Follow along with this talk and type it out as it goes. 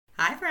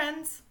Hi,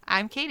 friends.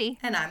 I'm Katie.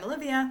 And I'm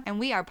Olivia. And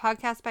we are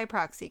Podcast by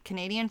Proxy,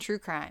 Canadian True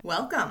Crime.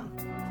 Welcome.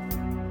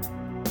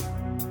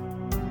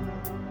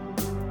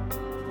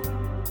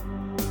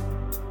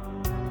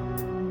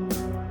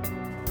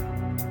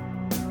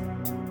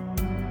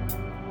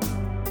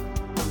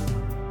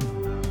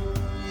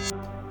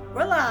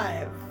 We're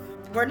live.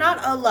 We're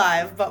not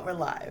alive, but we're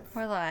live.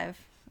 We're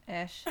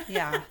live-ish.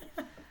 Yeah.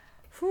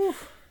 Whew.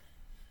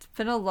 It's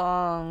been a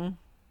long...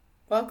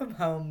 Welcome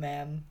home,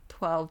 ma'am.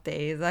 12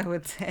 days, I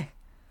would say.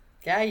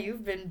 Yeah,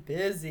 you've been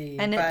busy.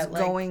 And it's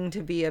going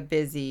to be a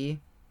busy,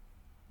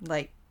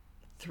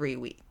 3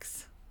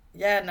 weeks.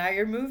 Yeah, now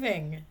you're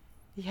moving.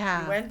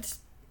 Yeah. You went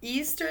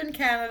Eastern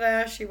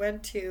Canada. She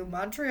went to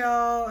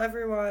Montreal,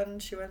 everyone.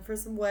 She went for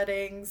some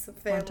weddings, some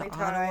family time.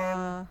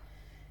 Ottawa.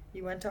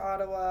 You went to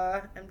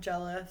Ottawa. I'm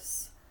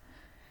jealous.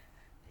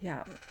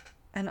 Yeah.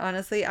 And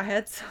honestly,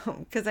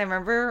 because I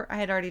remember I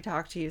had already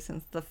talked to you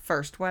since the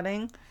first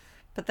wedding,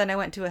 but then I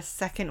went to a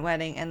second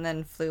wedding and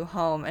then flew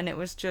home, and it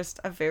was just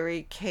a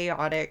very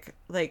chaotic,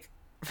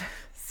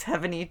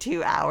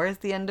 72 hours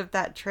the end of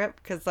that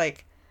trip, because,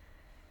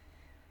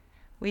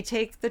 we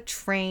take the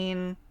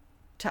train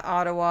to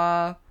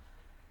Ottawa,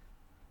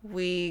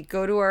 we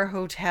go to our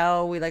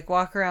hotel, we,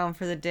 walk around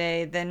for the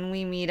day, then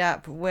we meet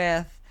up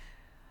with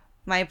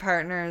my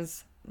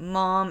partner's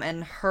mom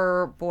and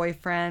her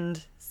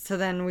boyfriend. So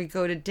then we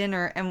go to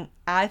dinner, and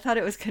I thought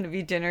it was going to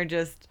be dinner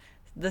just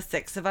the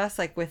six of us,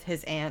 with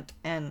his aunt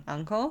and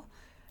uncle.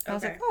 I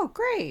was like, oh,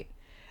 great.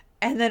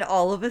 And then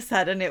all of a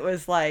sudden it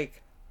was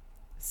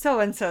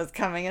so-and-so's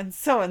coming, and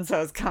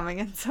so-and-so's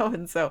coming, and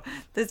so-and-so.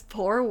 This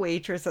poor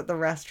waitress at the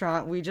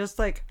restaurant, we just,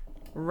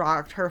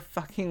 rocked her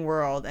fucking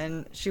world,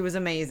 and she was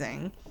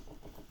amazing.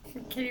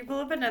 Can you pull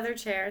up another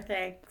chair?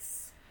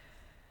 Thanks.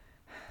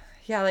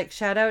 Yeah,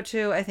 shout out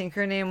to, I think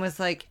her name was,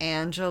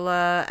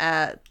 Angela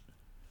at,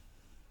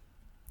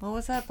 what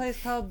was that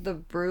place called? The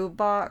Brew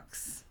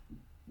Box?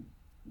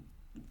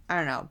 I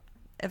don't know.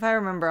 If I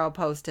remember, I'll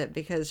post it,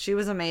 because she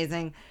was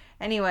amazing.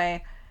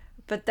 Anyway,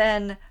 but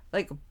then,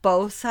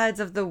 both sides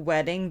of the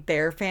wedding,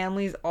 their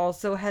families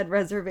also had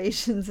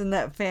reservations in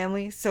that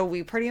family. So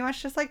we pretty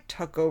much just, us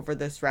over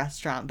this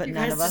restaurant, but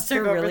none of us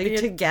were really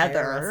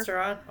together.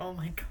 Restaurant? Oh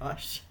my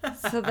gosh.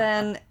 So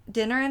then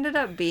dinner ended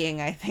up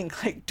being, I think,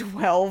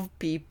 12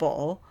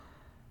 people.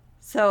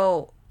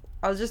 So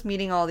I was just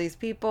meeting all these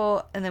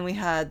people, and then we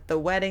had the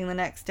wedding the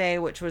next day,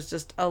 which was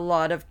just a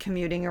lot of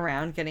commuting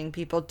around, getting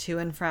people to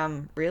and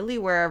from really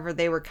wherever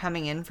they were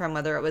coming in from,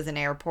 whether it was an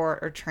airport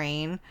or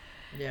train.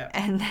 Yeah.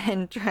 And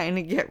then trying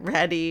to get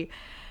ready.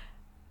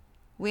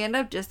 We end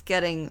up just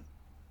getting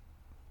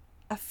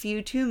a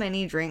few too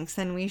many drinks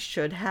than we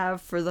should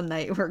have for the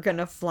night we're going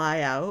to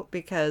fly out,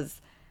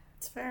 because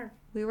it's fair.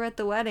 We were at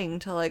the wedding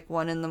till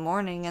 1 a.m,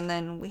 and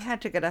then we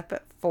had to get up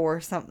at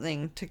 4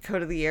 something to go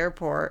to the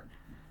airport.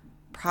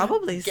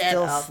 Probably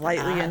still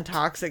slightly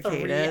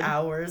intoxicated. 3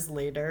 hours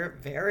later,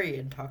 very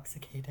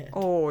intoxicated.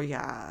 Oh,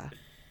 yeah.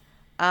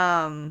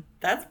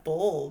 That's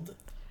bold.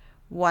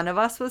 One of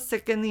us was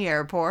sick in the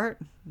airport.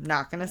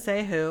 Not going to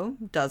say who.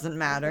 Doesn't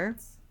matter.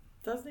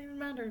 Doesn't even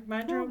matter.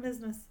 Mind your own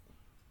business.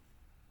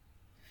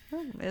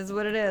 Is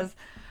what it is.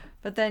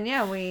 But then,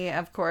 yeah, we,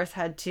 of course,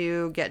 had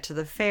to get to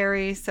the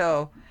ferry.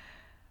 So,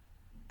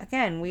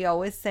 again, we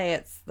always say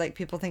it's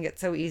people think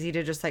it's so easy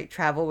to just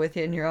travel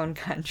within your own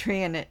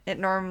country, and it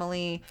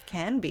normally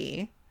can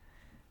be.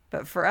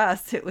 But for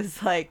us, it was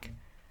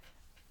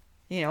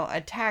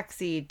a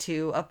taxi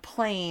to a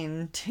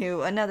plane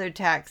to another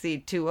taxi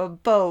to a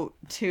boat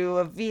to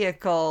a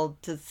vehicle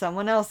to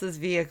someone else's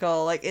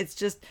vehicle.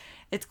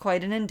 It's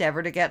quite an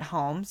endeavor to get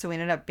home. So we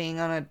ended up being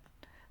on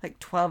a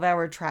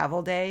 12-hour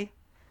travel day.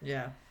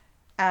 Yeah.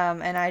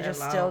 And I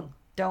just still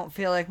don't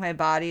feel like my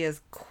body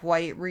is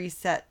quite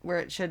reset where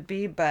it should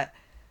be, but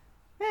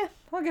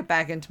I'll get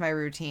back into my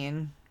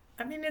routine.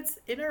 I mean, it's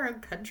in our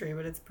own country,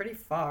 but it's pretty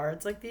far.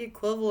 It's the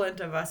equivalent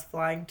of us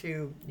flying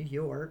to New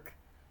York.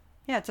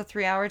 Yeah, it's a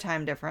 3-hour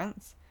time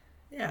difference.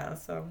 Yeah,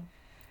 so...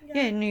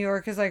 Yeah, New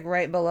York is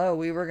right below.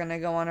 We were going to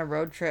go on a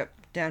road trip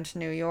down to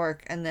New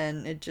York, and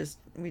then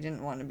we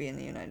didn't want to be in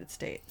the United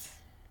States.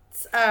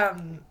 It's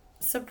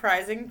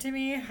surprising to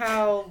me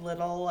how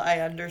little I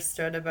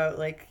understood about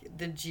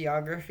the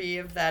geography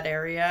of that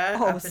area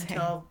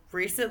until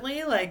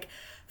recently.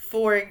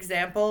 For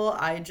example,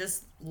 I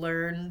just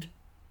learned,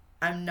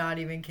 I'm not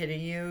even kidding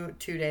you,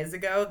 2 days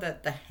ago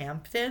that the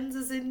Hamptons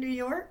is in New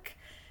York.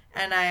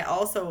 And I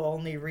also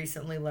only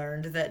recently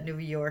learned that New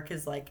York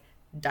is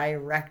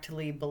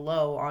directly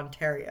below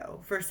Ontario.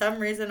 For some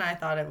reason, I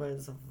thought it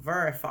was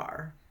very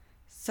far.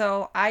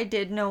 So I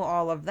did know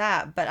all of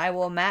that, but I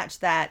will match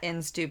that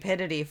in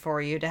stupidity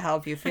for you to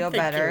help you feel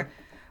better.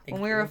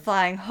 When we were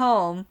flying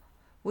home,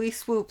 we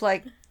swooped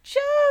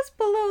just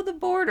below the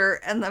border,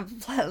 and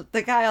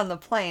the guy on the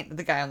plane,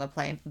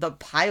 the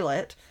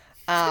pilot,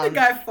 the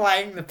guy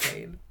flying the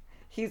plane.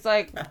 He's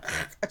like,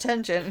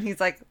 attention. And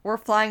he's like, we're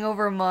flying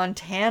over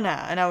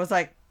Montana. And I was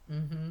like,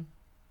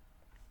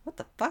 what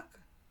the fuck?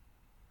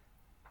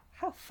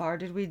 How far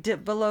did we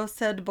dip below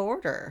said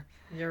border?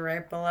 You're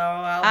right below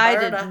Alberta.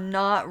 I did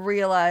not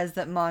realize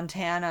that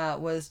Montana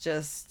was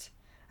just...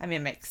 I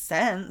mean, it makes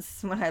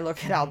sense when I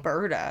look at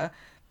Alberta,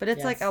 but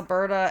it's like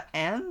Alberta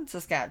and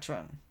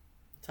Saskatchewan.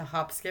 It's a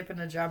hop, skip, and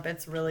a jump.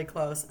 It's really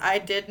close. I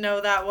did know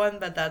that one,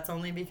 but that's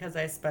only because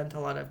I spent a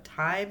lot of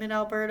time in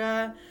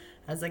Alberta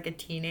as like a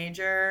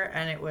teenager,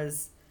 and it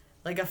was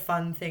like a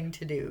fun thing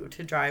to do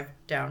to drive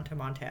down to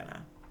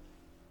Montana.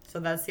 So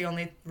that's the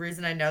only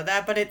reason I know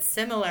that, but it's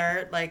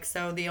similar. Like,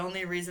 so the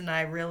only reason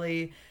I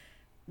really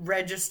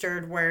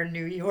registered where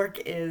New York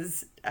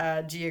is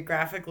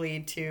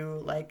geographically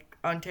to like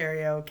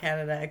Ontario,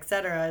 Canada,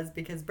 etc. is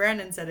because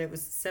Brandon said it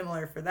was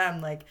similar for them.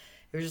 Like,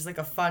 it was just like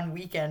a fun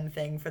weekend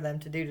thing for them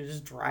to do, to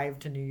just drive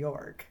to New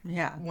York.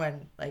 Yeah.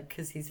 When, like,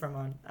 because he's from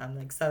on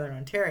like Southern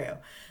Ontario.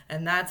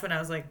 And that's when I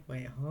was like,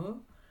 wait, huh?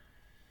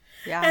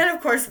 Yeah. And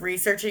of course,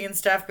 researching and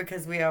stuff,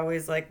 because we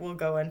always like, we'll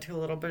go into a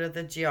little bit of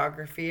the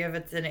geography if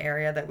it's an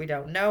area that we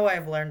don't know.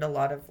 I've learned a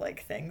lot of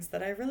like things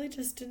that I really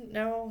just didn't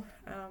know.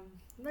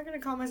 I'm not going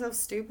to call myself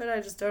stupid.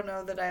 I just don't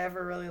know that I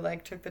ever really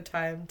like took the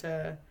time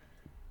to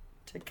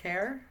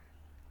care.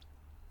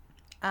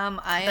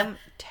 I am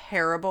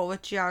terrible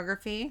with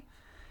geography.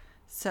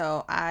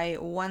 So I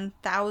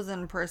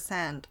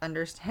 1000%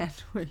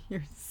 understand what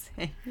you're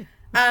saying.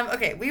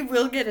 Okay, we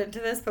will get into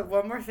this, but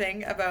one more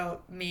thing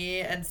about me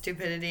and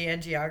stupidity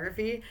and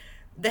geography.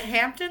 The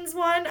Hamptons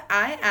one,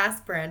 I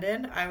asked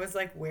Brandon, I was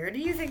like, where do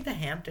you think the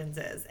Hamptons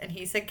is? And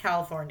he said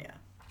California.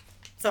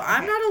 So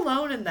I'm not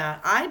alone in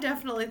that. I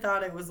definitely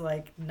thought it was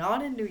like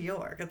not in New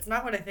York. It's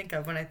not what I think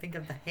of when I think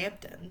of the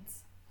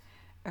Hamptons.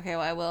 Okay,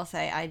 well, I will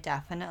say I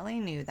definitely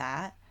knew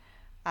that.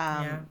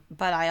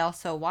 But I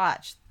also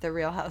watched The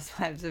Real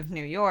Housewives of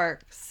New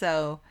York,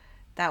 so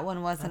that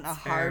one wasn't a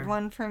hard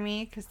one for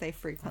me because they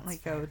frequently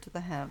go to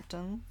the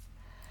Hamptons.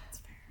 That's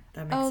fair.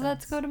 That makes sense.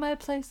 Let's go to my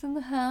place in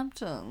the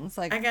Hamptons.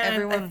 Like, again,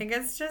 everyone... I think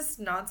it's just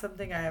not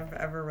something I've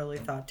ever really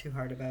thought too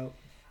hard about.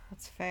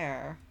 That's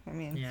fair. I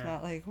mean, it's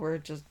not like we're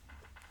just...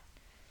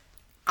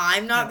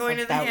 I'm not going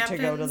to the Hamptons, to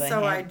go to the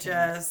so Hamptons. I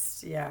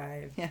just...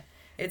 Yeah.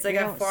 It's like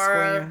a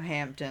far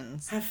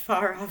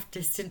off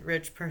distant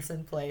rich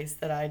person place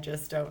that I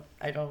just don't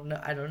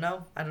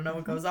know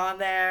what goes on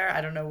there.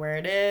 I don't know where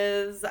it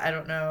is. I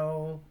don't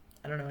know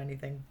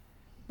anything.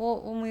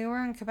 Well, when we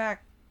were in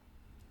Quebec,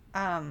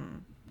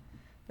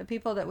 the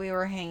people that we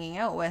were hanging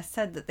out with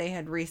said that they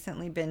had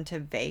recently been to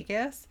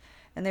Vegas,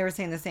 and they were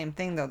saying the same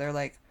thing though. They're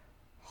like,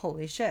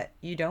 holy shit,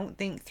 you don't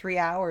think 3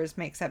 hours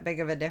makes that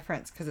big of a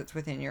difference because it's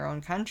within your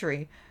own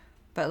country.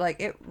 But, like,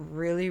 it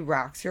really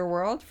rocks your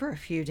world for a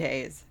few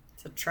days.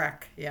 It's a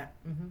trek, yeah.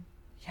 Mm-hmm.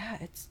 Yeah,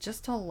 it's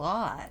just a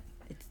lot.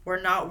 We're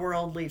not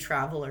worldly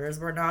travelers.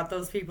 We're not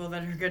those people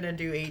that are going to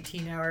do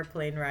 18-hour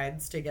plane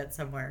rides to get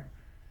somewhere.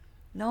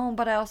 No,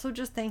 but I also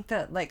just think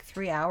that, like,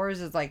 3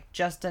 hours is, like,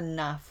 just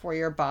enough where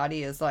your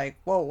body is like,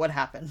 whoa, what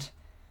happened?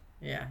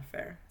 Yeah,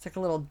 fair. It's like a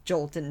little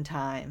jolt in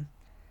time.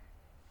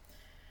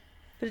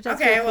 But it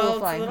does feel cool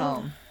flying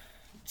home.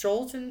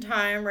 Jolt in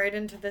time right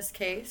into this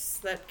case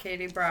that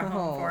Katie brought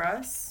home for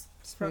us.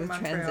 Smooth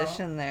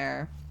transition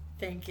there.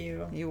 Thank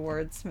you. You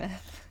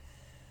wordsmith.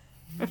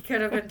 We could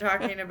have been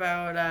talking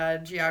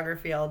about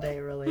geography all day,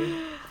 really.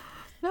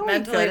 No,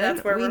 mentally,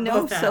 that's where we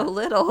know so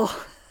little.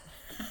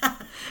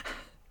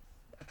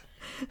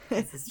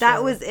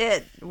 That was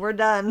it. We're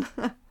done.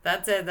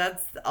 That's it.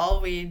 That's all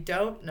we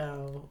don't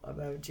know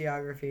about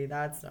geography.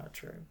 That's not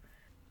true.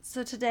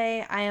 So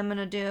today I am going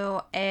to do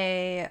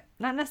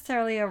not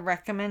necessarily a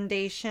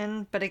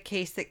recommendation, but a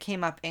case that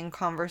came up in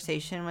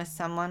conversation with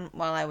someone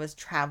while I was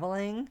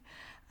traveling,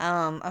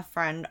 a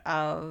friend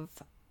of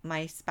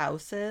my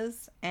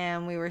spouse's,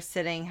 and we were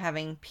sitting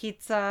having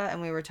pizza,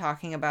 and we were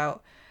talking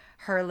about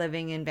her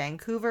living in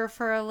Vancouver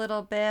for a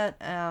little bit,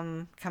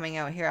 coming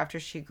out here after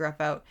she grew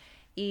up out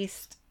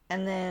east,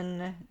 and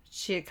then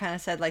she had kind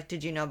of said, like,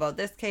 did you know about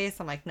this case?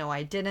 I'm like, no,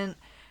 I didn't.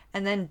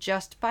 And then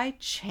just by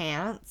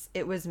chance,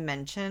 it was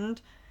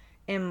mentioned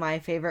in My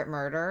Favorite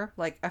Murder,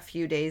 like a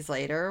few days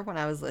later when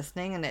I was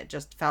listening, and it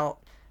just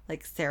felt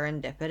like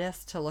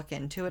serendipitous to look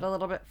into it a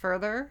little bit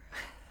further.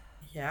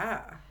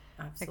 Yeah,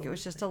 absolutely. Like it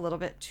was just a little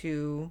bit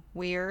too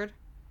weird.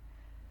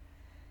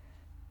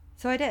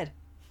 So I did.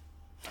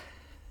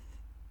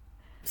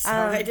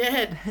 I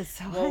did.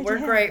 We're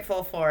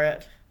grateful for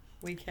it.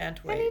 We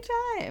can't wait.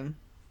 Anytime.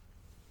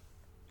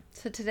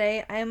 So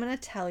today I am going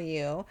to tell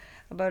you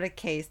about a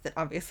case that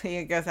obviously,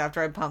 I guess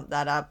after I pumped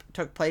that up,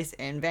 took place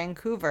in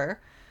Vancouver,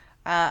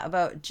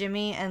 about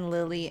Jimmy and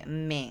Lily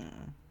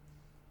Ming.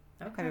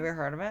 Okay. Have you ever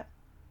heard of it?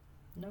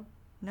 No.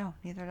 No,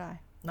 neither did I.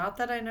 Not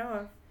that I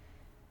know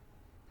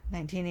of.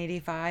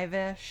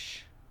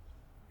 1985-ish?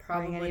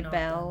 Probably Ring any not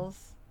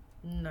bells?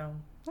 Then. No.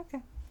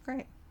 Okay,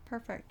 great.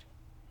 Perfect.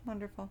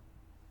 Wonderful.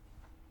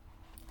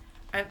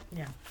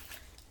 Yeah.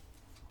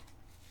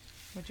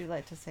 Would you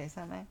like to say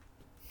something?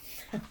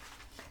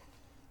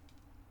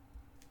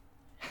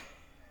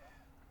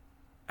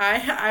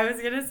 I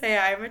was gonna say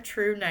I'm a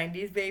true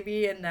 90s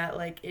baby, and that,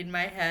 like, in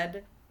my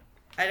head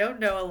I don't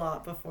know a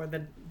lot before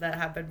that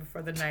happened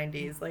before the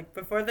 90s. Like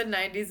before the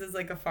 90s is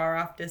like a far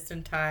off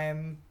distant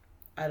time.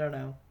 I don't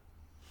know.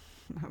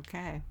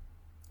 Okay.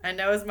 I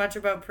know as much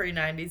about pre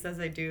 90s as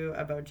I do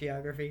about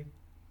geography.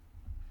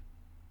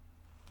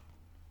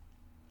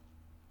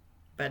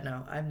 But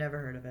no, I've never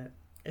heard of it.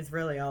 It's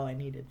really all I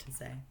needed to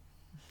say.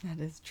 That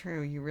is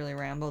true. You really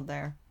rambled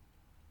there.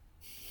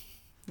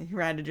 You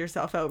ratted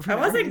yourself out for I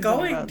no wasn't reason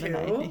going about the to.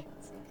 90s.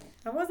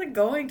 I wasn't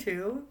going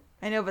to.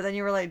 I know, but then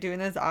you were like doing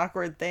this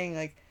awkward thing.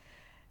 Like,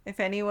 if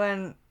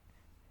anyone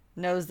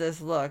knows this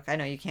look, I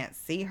know you can't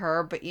see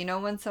her, but you know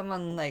when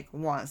someone like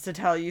wants to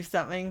tell you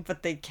something,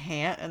 but they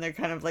can't, and they're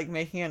kind of like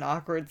making an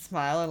awkward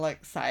smile and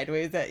like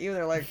sideways at you.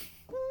 They're like,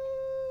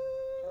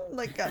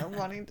 like kind of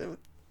wanting to.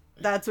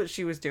 That's what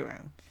she was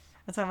doing.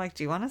 And so I'm like,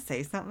 do you want to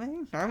say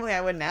something? Normally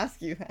I wouldn't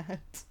ask you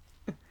that.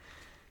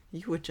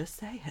 You would just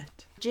say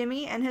it.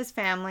 Jimmy and his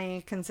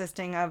family,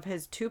 consisting of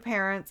his 2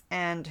 parents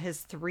and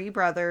his 3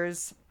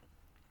 brothers,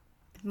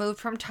 moved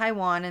from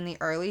Taiwan in the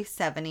early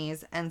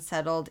 70s and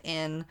settled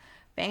in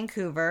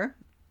Vancouver.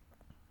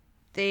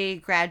 They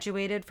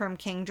graduated from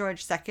King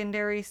George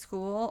Secondary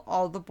School,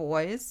 all the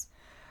boys,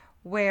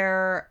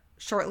 where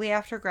shortly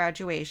after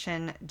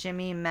graduation,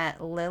 Jimmy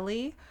met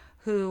Lily,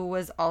 who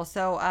was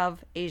also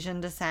of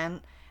Asian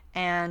descent,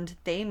 and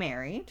they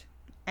married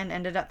and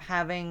ended up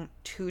having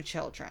 2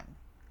 children.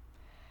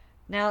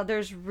 Now,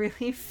 there's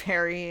really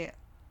very,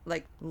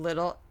 like,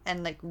 little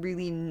and, like,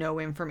 really no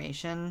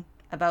information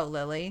about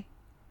Lily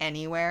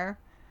anywhere.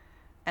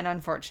 And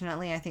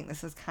unfortunately, I think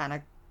this is kind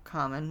of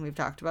common. We've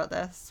talked about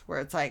this,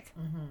 where it's like,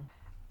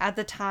 at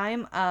the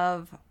time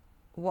of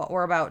what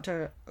we're about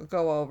to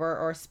go over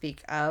or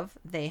speak of,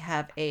 they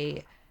have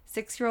a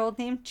 6-year-old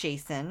named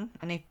Jason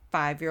and a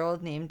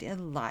 5-year-old named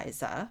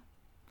Eliza.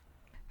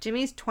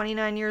 Jimmy's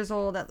 29 years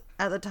old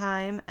at the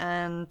time,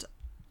 and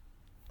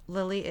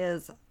Lily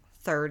is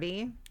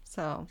 30,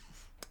 so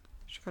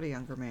she got a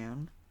younger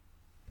man.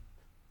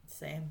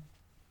 Same.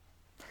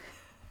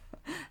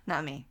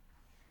 Not me.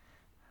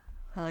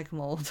 I like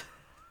mold.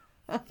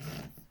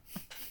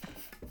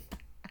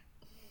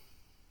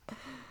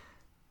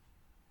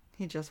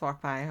 He just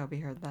walked by. I hope he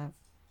heard that.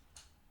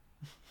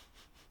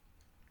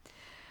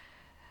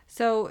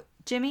 So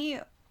Jimmy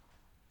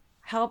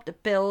helped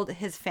build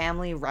his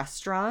family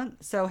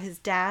restaurant. So his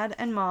dad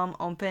and mom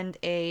opened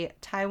a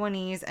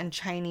Taiwanese and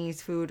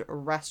Chinese food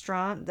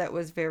restaurant that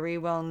was very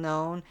well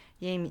known,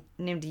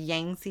 named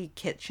Yangtze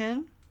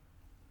Kitchen.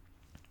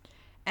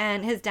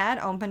 And his dad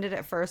opened it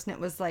at first, and it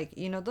was like,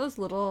 you know, those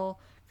little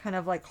kind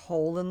of like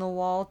hole in the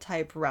wall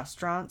type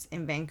restaurants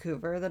in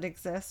Vancouver that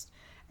exist.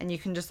 And you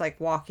can just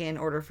like walk in,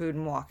 order food,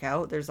 and walk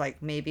out. There's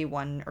like maybe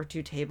 1 or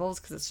 2 tables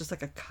because it's just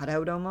like a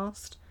cutout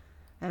almost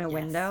and a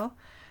window.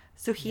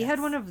 So he had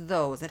one of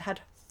those. It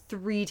had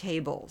 3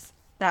 tables.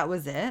 That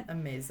was it.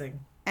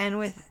 Amazing. And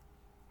with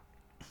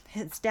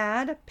his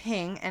dad,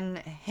 Ping, and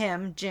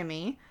him,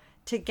 Jimmy,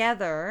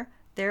 together,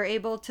 they're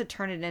able to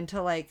turn it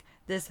into like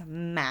this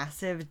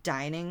massive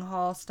dining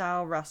hall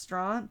style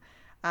restaurant.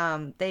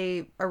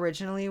 They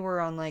originally were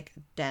on like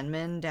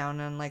Denman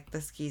down on like the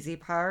skeezy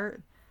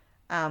part.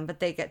 But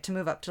they get to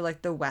move up to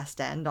like the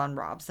West End on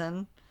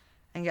Robson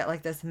and get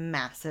like this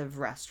massive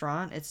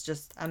restaurant. It's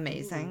just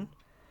amazing.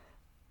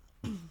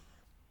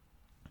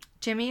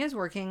 Jimmy is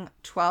working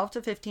 12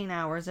 to 15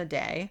 hours a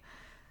day.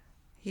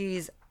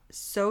 He's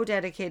so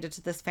dedicated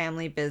to this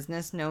family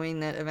business, knowing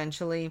that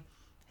eventually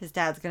his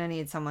dad's going to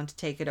need someone to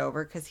take it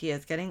over because he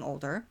is getting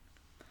older.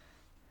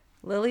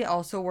 Lily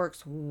also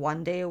works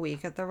 1 day a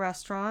week at the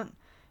restaurant.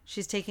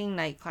 She's taking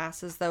night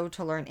classes, though,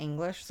 to learn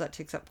English, so that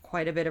takes up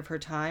quite a bit of her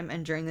time.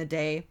 And during the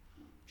day,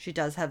 she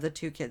does have the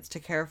 2 kids to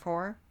care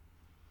for.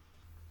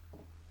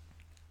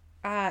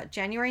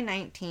 January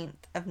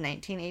 19th of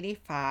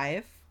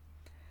 1985,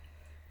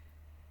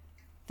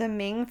 the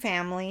Ming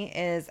family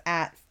is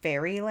at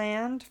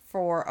Fairyland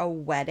for a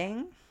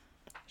wedding.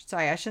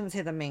 Sorry, I shouldn't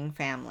say the Ming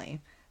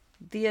family.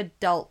 The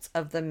adults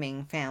of the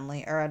Ming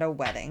family are at a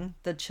wedding.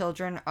 The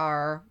children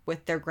are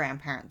with their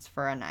grandparents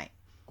for a night.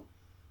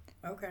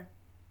 Okay.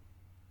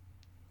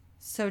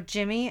 So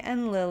Jimmy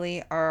and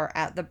Lily are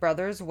at the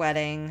brother's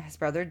wedding, his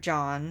brother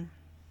John,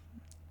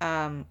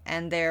 and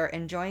they're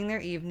enjoying their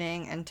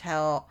evening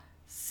until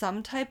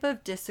some type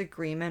of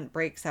disagreement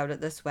breaks out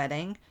at this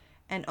wedding,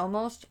 and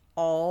almost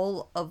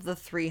all of the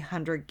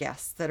 300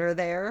 guests that are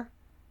there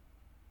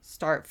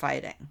start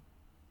fighting.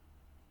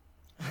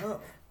 Oh.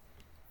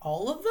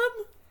 All of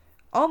them?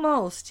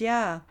 Almost,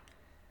 yeah.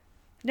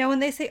 Now, when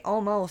they say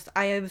almost,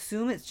 I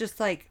assume it's just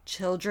like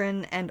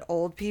children and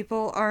old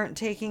people aren't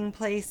taking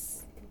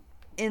place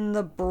in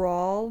the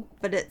brawl,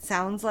 but it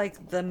sounds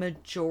like the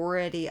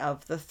majority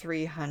of the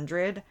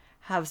 300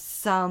 have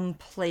some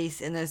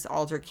place in this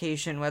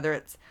altercation, whether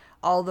it's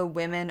all the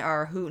women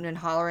are hooting and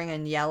hollering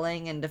and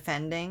yelling and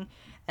defending,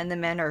 and the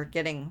men are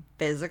getting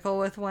physical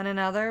with one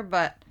another.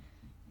 But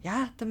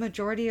yeah, the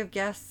majority of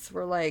guests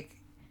were like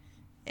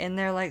in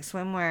their like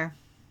swimwear.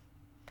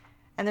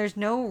 And there's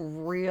no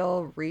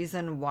real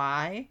reason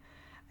why.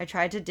 I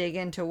tried to dig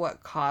into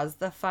what caused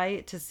the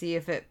fight to see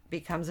if it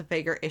becomes a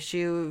bigger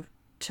issue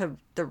to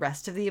the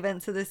rest of the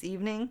events of this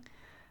evening.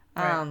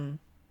 Right.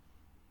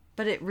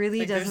 But it really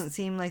Like doesn't there's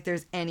seem like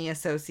there's any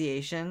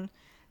association.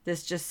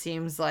 This just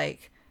seems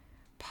like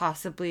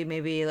possibly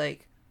maybe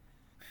like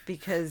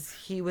because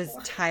he was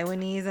what?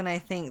 Taiwanese and I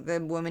think the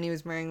woman he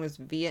was marrying was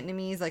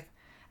Vietnamese. Like,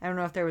 I don't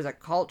know if there was a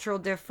cultural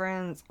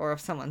difference or if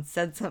someone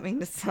said something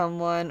to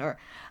someone or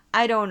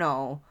I don't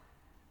know.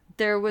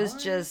 There was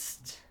What?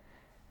 just,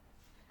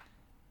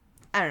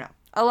 I don't know,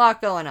 a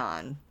lot going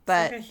on. It's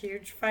like But a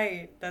huge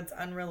fight that's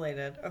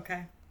unrelated.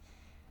 Okay.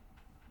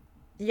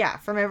 yeah,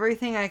 from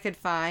everything I could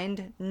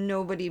find,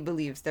 nobody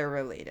believes they're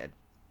related.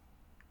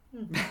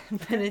 Hmm.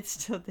 But Okay. I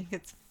still think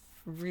it's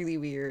really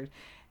weird.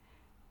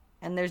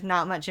 And there's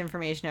not much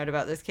information out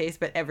about this case,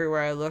 but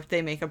everywhere I looked,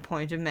 they make a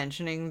point of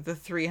mentioning the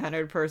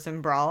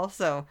 300-person brawl.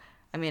 So,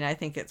 I mean, I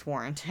think it's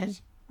warranted.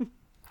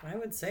 I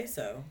would say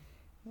so.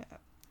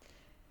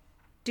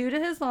 Due to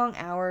his long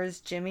hours,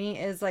 Jimmy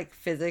is like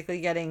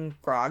physically getting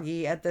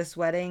groggy at this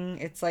wedding.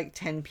 It's like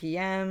 10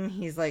 p.m.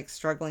 He's like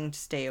struggling to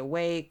stay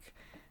awake.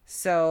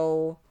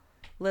 So,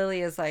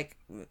 Lily is like,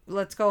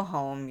 let's go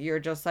home. You're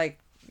just like,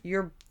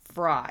 you're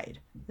fried.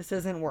 This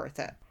isn't worth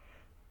it.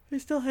 They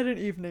still had an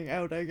evening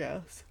out, I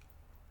guess.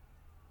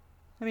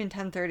 I mean,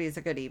 10:30 is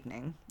a good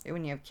evening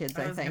when you have kids,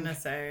 I I was think. gonna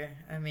say,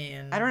 I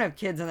mean, I don't have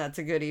kids, and that's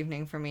a good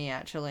evening for me,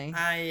 actually.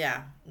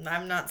 yeah,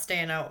 I'm not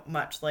staying out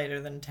much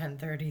later than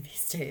 10:30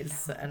 these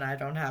days, and I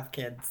don't have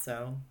kids,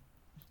 so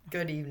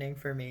good evening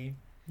for me.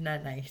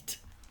 Night night.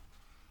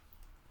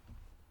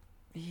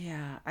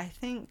 Yeah, I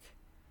think.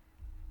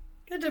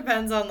 It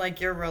depends on like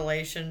your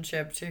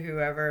relationship to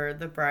whoever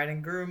the bride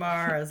and groom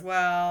are as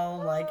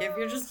well. Like if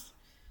you're just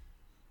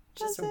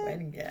Does a it?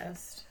 wedding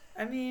guest.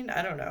 I mean,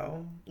 I don't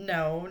know.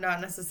 No,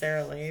 not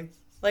necessarily.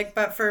 Like,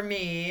 but for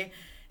me,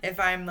 if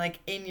I'm like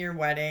in your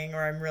wedding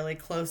or I'm really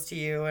close to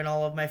you and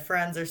all of my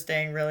friends are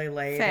staying really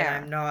late and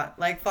I'm Fair. not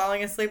like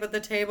falling asleep at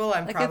the table,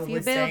 I'm Like, if you probably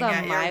bailed staying on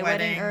at your my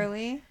wedding wedding.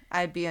 early,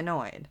 I'd be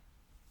annoyed.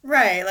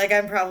 Right, like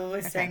I'm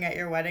probably Okay. staying at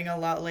your wedding a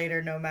lot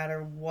later no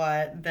matter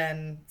what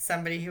than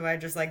somebody who I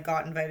just like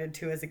got invited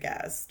to as a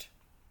guest.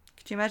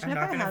 Could you imagine I'm if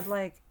not I gonna had,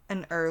 like,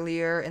 an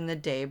earlier in the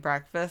day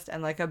breakfast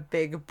and, like, a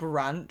big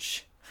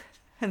brunch,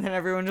 and then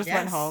everyone just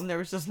went Yes. home? There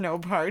was just no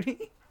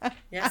party.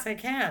 Yes, I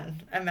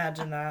can.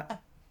 Imagine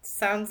that.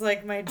 Sounds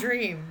like my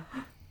dream.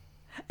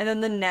 And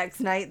then the next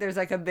night, there's,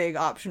 like, a big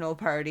optional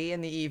party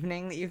in the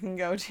evening that you can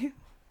go to.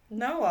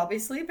 No, I'll be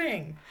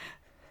sleeping.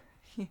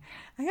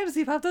 I gotta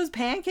sleep off those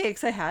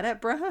pancakes I had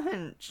at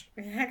brunch.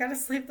 I gotta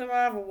sleep them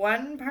off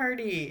one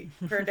party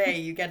per day.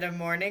 You get a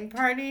morning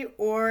party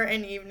or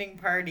an evening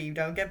party. You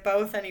don't get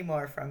both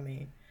anymore from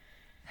me.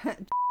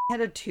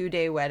 Had a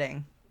 2-day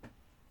wedding.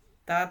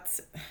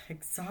 That's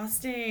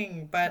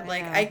exhausting, but I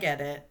like I know.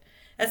 get it.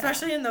 Yeah.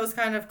 Especially in those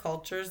kind of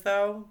cultures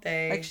though.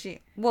 Like,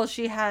 They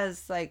she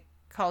has, like,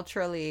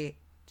 culturally,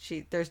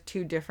 there's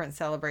 2 different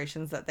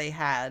celebrations that they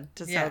had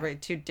to yeah.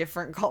 celebrate 2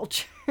 different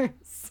cultures.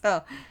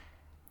 So,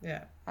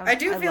 Yeah. I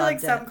do I feel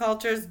like loved some it.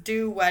 cultures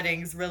do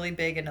weddings really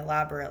big and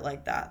elaborate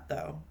like that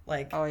though.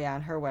 Like Oh, yeah,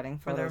 and her wedding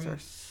for their photos are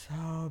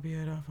so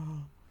beautiful.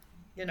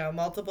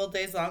 multiple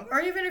days long. Or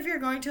even if you're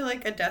going to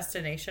like a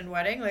destination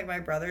wedding, like my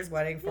brother's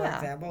wedding, for Yeah.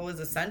 example, was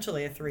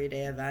essentially a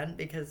 3-day event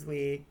because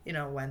we,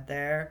 went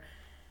there.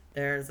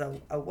 There's a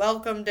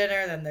welcome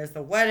dinner, then there's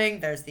the wedding,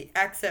 there's the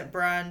exit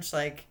brunch.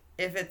 Like,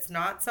 if it's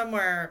not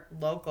somewhere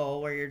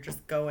local where you're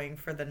just going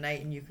for the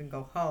night and you can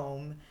go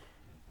home,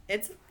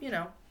 it's,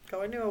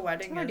 going to a It's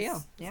wedding an ordeal.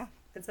 is, Yeah.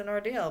 it's an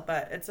ordeal,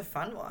 but it's a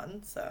fun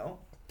one. So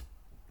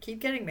keep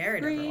getting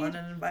married, everyone,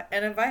 Agreed.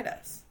 and invite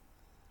us.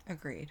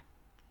 Agreed.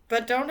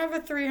 But don't have a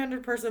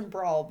 300-person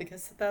brawl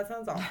because that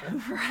sounds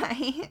awful.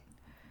 Right?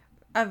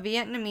 A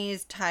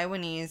Vietnamese,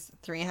 Taiwanese,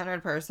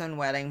 300-person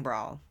wedding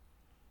brawl.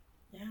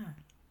 Yeah,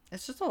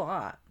 It's just a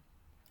lot.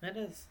 it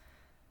is.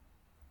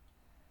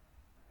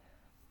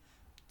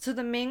 So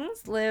the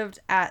Mings lived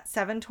at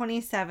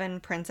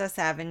 727 Princess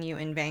Avenue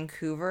in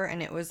Vancouver,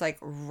 and it was like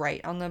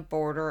right on the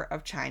border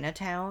of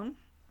Chinatown.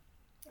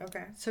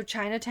 Okay. So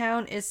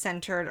Chinatown is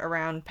centered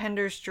around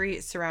Pender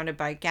Street, surrounded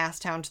by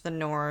Gastown to the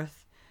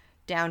north,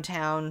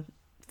 downtown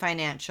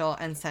financial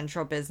and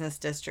central business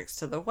districts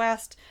to the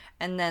west,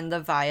 and then the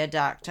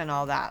viaduct and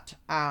all that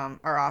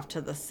are off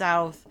to the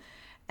south.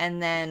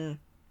 And then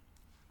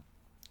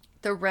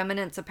the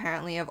remnants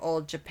apparently of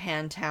old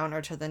Japantown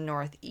are to the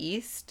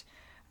northeast,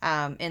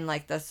 in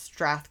like the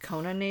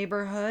Strathcona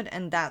neighborhood,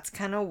 and that's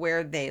kind of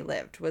where they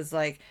lived, was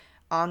like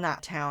on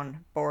that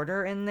town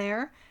border in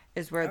there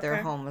is where their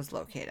Okay. home was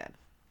located.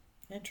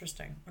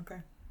 Interesting.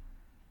 Okay.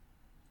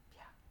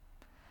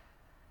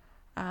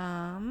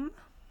 Um,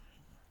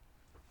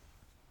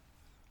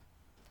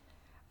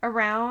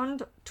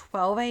 Around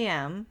 12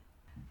 a.m.,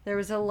 there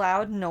was a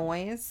loud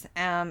noise,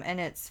 and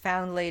it's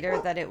found later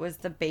that it was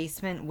the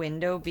basement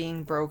window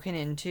being broken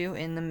into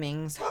in the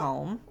Ming's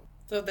home.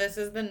 So this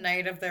is the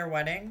night of their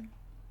wedding?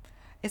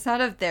 It's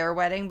not of their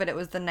wedding, but it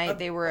was the night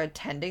they were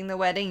attending the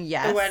wedding.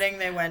 Yes. The wedding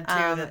they went to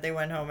Um, that they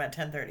went home at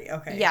 10:30.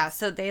 Okay. Yeah,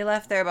 so they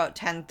left there about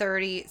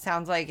 10:30.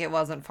 Sounds like it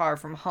wasn't far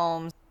from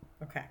home.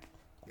 Okay.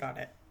 Got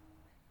it.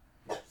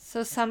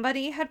 So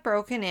somebody had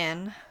broken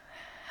in,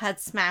 had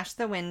smashed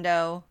the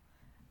window,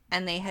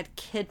 and they had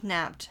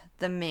kidnapped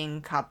the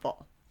Ming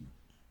couple.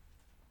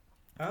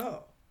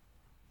 Oh.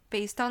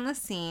 Based on the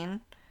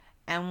scene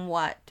and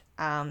what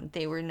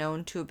they were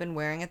known to have been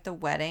wearing at the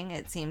wedding,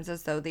 it seems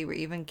as though they were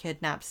even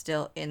kidnapped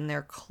still in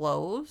their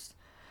clothes.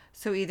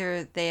 So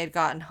either they had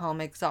gotten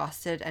home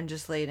exhausted and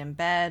just laid in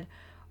bed,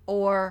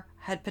 or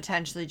had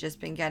potentially just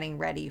been getting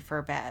ready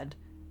for bed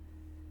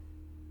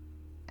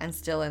and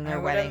still in I their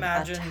would wedding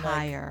imagine,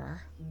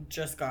 attire.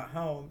 just got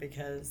home,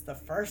 because the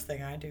first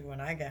thing I do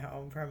when I get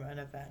home from an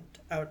event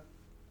out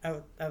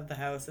of the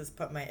house is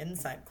put my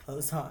inside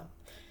clothes on.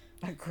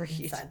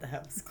 Agreed. Inside the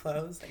house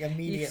clothes, like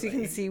immediately. You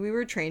can see we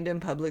were trained in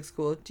public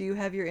school. Do you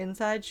have your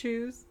inside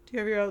shoes? Do you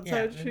have your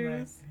outside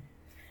shoes?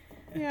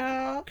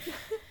 Yeah.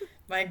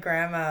 My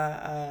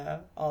grandma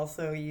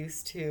also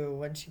used to,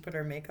 when she put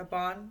her makeup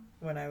on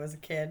when I was a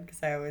kid,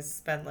 because I always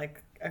spent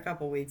like a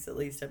couple weeks at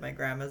least at my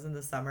grandma's in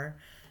the summer.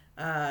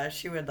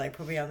 She would like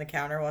put me on the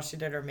counter while she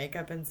did her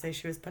makeup and say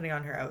she was putting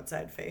on her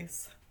outside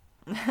face.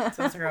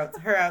 So it's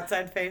her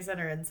outside face and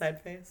her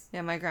inside face.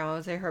 Yeah, my grandma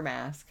would say her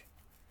mask.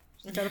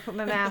 Just gotta put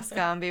my mask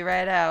on, be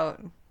right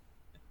out.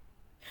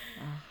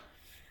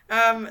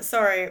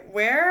 Sorry,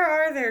 where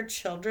are their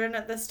children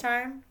at this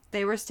time?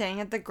 They were staying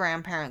at the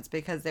grandparents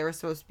because they were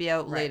supposed to be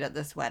out late at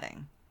this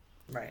wedding.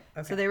 Right.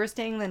 Okay. So they were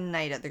staying the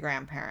night at the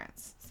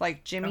grandparents. It's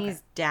like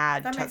Jimmy's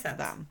dad took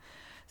them.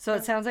 So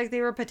it sounds like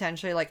they were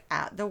potentially like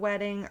at the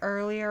wedding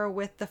earlier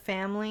with the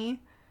family.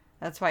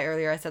 That's why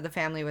earlier I said the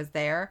family was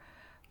there.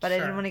 But I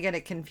didn't want to get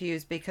it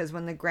confused because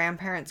when the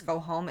grandparents go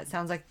home, it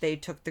sounds like they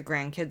took the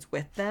grandkids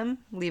with them,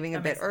 leaving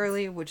a bit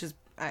early, which is,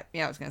 I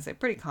was going to say,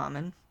 pretty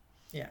common.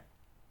 Yeah.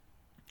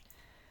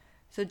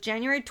 So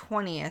January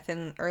 20th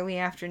in early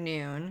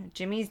afternoon,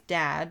 Jimmy's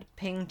dad,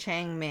 Ping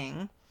Chang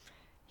Ming,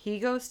 he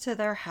goes to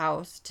their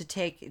house to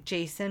take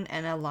Jason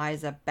and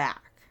Eliza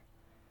back.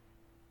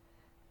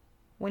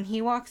 When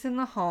he walks in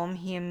the home,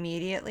 he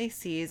immediately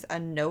sees a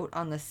note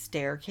on the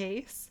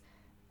staircase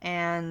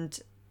and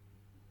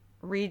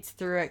reads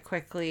through it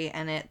quickly,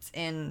 and it's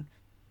in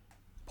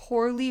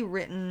poorly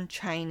written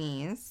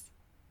Chinese.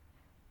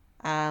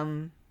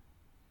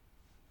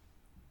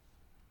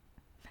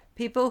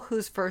 People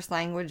whose first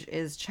language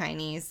is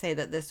Chinese say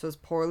that this was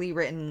poorly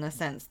written in the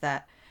sense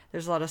that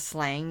there's a lot of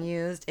slang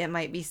used. It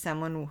might be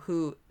someone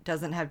who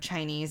doesn't have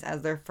Chinese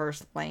as their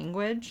first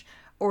language,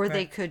 or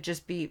they could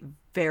just be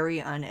very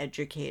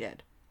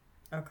uneducated.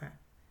 Okay.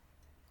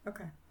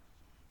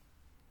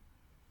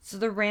 So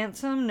the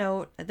ransom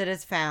note that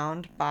is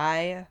found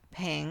by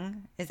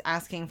Ping is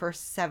asking for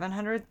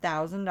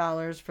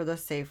 $700,000 for the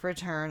safe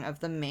return of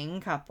the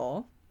Ming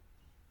couple.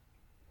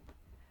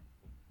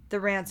 The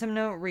ransom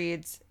note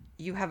reads,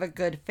 "You have a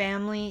good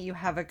family, you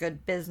have a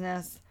good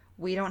business.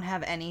 We don't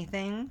have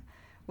anything.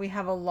 We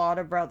have a lot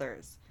of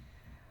brothers.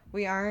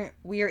 We are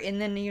in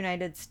the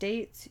United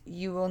States.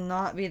 You will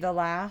not be the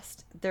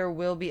last. There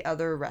will be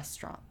other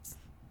restaurants."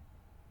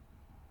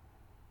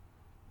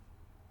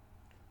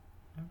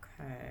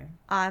 Okay.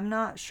 I'm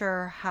not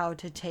sure how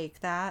to take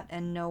that,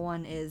 and no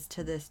one is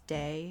to this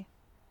day.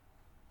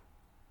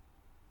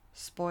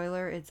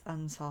 Spoiler, it's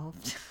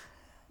unsolved.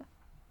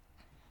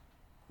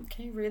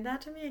 Can you read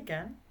that to me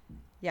again?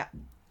 Yeah.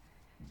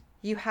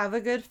 You have a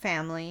good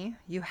family.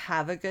 You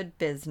have a good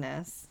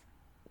business.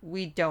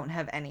 We don't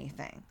have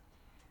anything.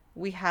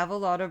 We have a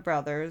lot of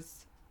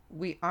brothers.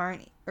 We are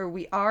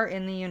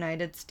in the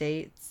United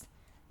States.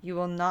 You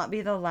will not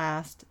be the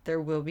last. There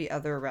will be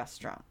other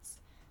restaurants.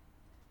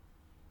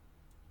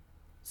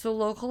 So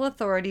local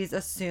authorities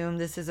assume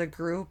this is a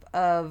group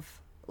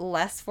of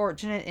less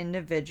fortunate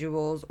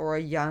individuals or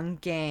a young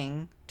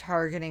gang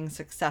targeting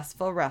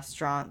successful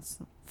restaurants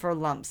for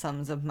lump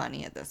sums of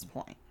money at this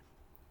point.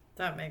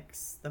 That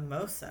makes the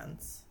most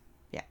sense.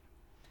 Yeah.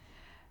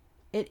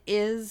 It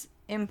is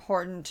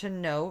important to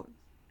note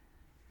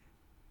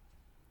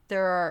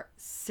there are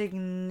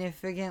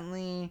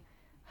significantly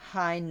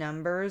high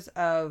numbers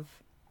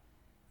of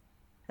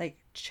like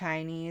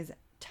Chinese,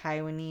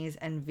 Taiwanese,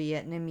 and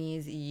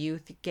Vietnamese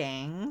youth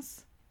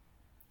gangs,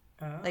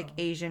 like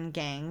Asian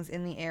gangs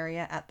in the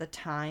area at the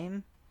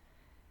time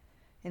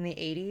in the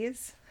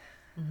 80s.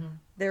 Mm-hmm.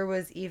 There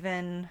was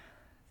even,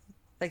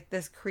 like,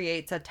 this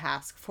creates a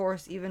task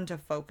force even to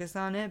focus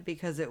on it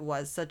because it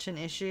was such an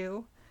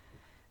issue.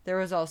 There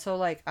was also,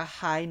 like, a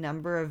high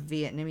number of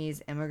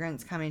Vietnamese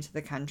immigrants coming to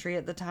the country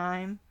at the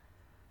time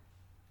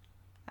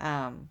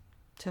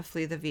to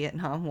flee the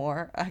Vietnam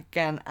War.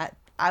 Again,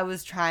 I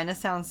was trying to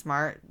sound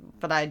smart,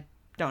 but I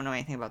don't know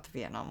anything about the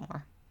Vietnam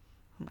War.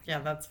 Oh yeah,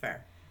 that's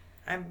fair.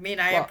 I mean,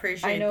 I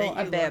appreciate that you... I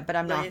know a bit, but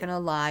I'm not going to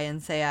lie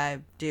and say I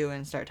do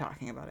and start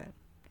talking about it.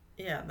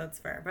 Yeah, that's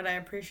fair. But I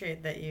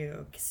appreciate that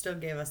you still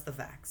gave us the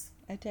facts.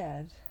 I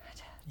did.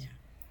 Yeah.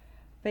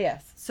 But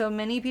yes, so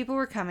many people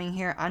were coming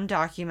here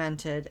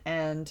undocumented,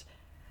 and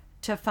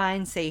to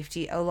find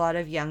safety, a lot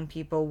of young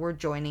people were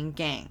joining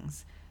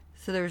gangs.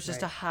 So there was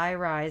just a high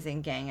rise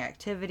in gang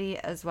activity,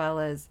 as well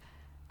as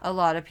a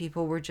lot of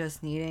people were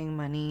just needing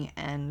money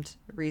and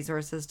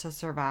resources to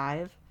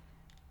survive.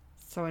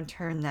 So in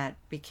turn, that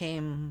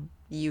became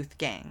youth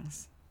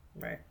gangs.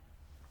 Right.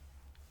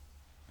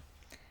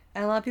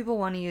 And a lot of people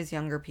want to use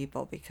younger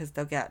people because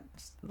they'll get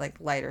like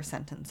lighter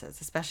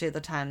sentences. Especially at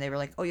the time, they were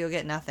like, "Oh, you'll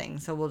get nothing,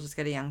 so we'll just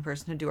get a young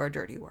person to do our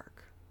dirty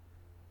work."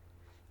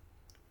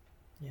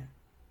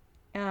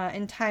 Yeah.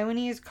 In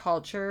Taiwanese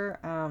culture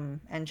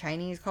and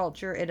Chinese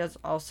culture, it is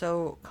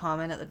also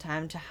common at the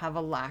time to have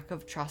a lack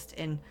of trust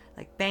in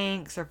like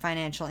banks or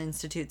financial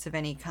institutes of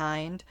any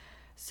kind.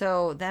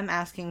 So them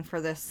asking for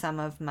this sum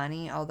of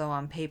money, although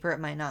on paper it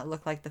might not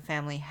look like the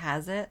family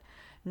has it,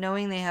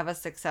 knowing they have a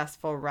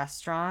successful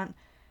restaurant,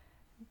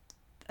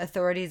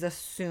 authorities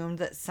assumed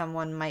that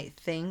someone might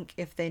think,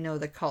 if they know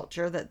the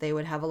culture, that they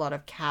would have a lot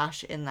of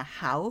cash in the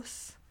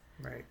house.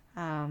 Right.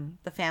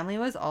 The family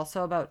was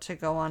also about to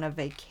go on a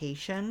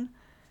vacation.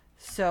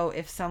 So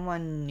if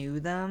someone knew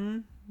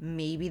them,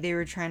 maybe they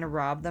were trying to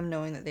rob them,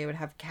 knowing that they would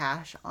have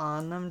cash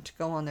on them to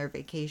go on their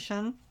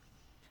vacation.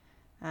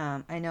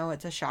 I know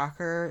it's a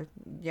shocker,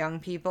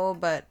 young people,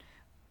 but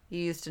you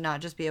used to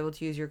not just be able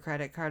to use your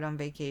credit card on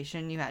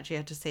vacation. You actually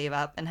had to save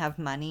up and have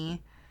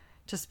money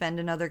to spend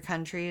in other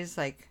countries.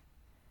 Like,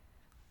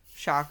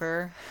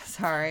 shocker.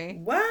 Sorry.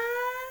 What?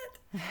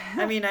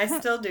 I mean, I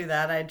still do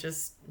that. I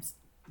just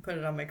put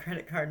it on my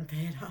credit card and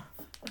pay it off.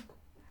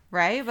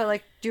 Right? But,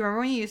 like, do you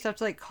remember when you used to have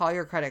to, like, call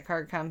your credit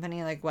card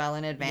company, like, well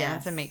in advance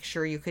Yes. and make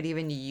sure you could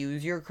even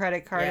use your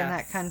credit card in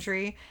that Yes.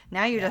 country?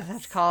 Now you just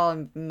have to call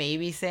and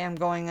maybe say I'm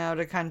going out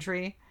of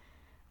country.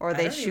 Or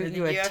they shoot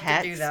you a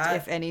text,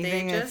 if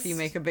anything, if you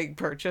make a big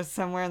purchase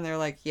somewhere and they're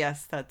like,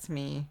 yes, that's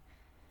me.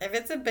 If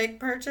it's a big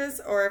purchase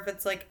or if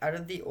it's, like, out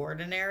of the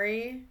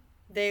ordinary,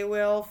 they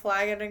will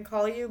flag it and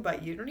call you,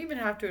 but you don't even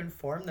have to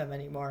inform them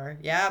anymore.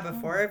 Yeah,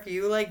 before, if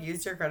you, like,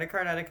 used your credit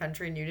card out of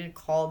country and you didn't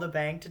call the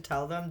bank to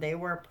tell them, they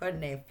were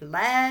putting a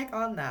flag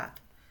on that.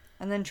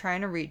 And then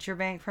trying to reach your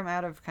bank from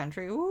out of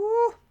country.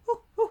 Ooh,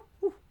 ooh, ooh,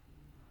 ooh.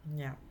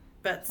 Yeah.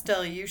 But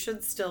still, you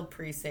should still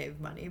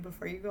pre-save money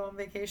before you go on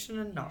vacation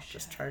and not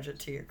just charge it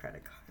to your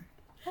credit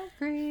card.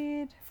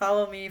 Agreed.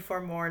 Follow me for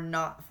more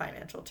not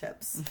financial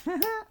tips.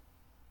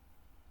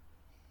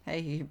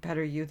 Hey,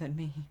 better you than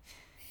me.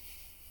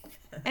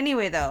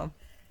 Anyway, though,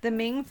 the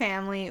Ming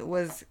family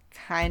was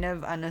kind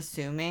of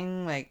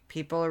unassuming. Like,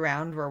 people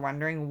around were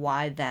wondering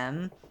why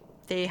them.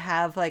 They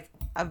have, like,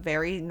 a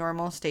very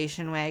normal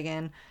station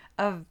wagon,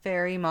 a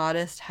very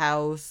modest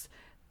house,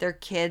 their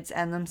kids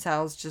and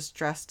themselves just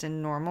dressed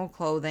in normal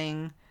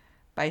clothing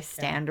by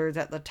standards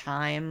at the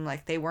time.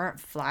 Like, they weren't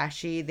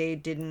flashy. They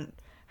didn't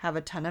have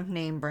a ton of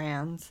name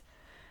brands.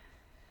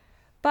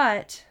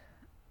 But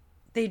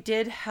they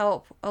did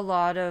help a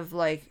lot of,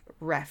 like,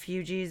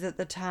 refugees at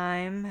the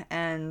time,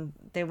 and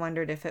they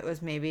wondered if it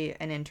was maybe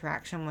an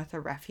interaction with a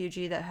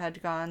refugee that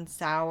had gone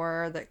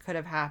sour that could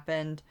have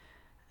happened.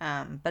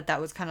 But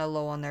that was kind of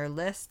low on their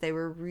list. They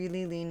were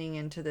really leaning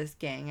into this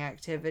gang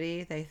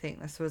activity. They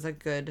think this was a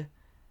good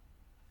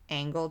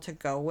angle to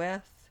go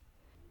with.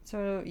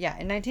 So, yeah,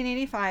 in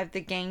 1985,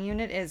 the gang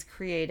unit is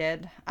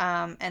created.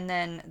 And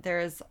then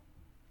there's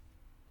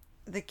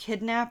the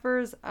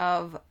kidnappers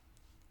of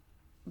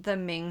the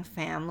Ming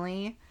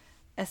family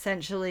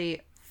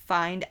essentially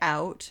find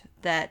out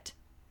that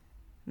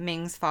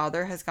Ming's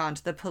father has gone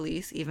to the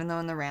police, even though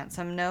in the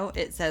ransom note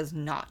it says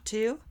not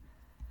to.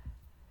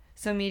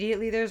 So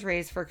immediately there's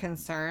raise for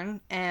concern.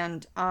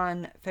 And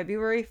on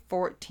February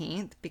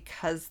 14th,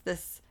 because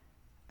this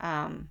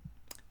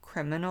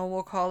criminal,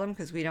 we'll call them,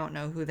 because we don't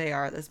know who they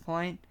are at this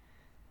point,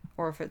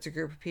 or if it's a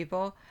group of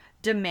people,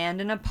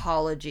 demand an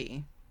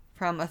apology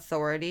from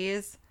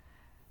authorities,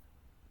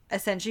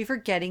 essentially for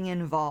getting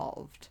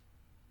involved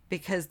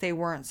because they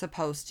weren't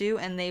supposed to,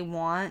 and they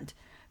want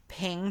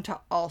Ping to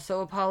also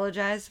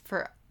apologize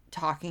for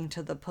talking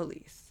to the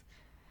police.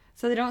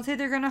 So they don't say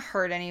they're going to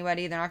hurt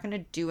anybody, they're not going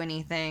to do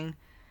anything,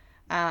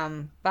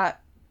 but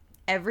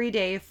every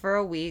day for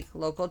a week,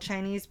 local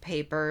Chinese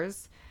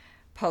papers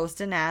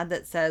post an ad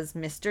that says,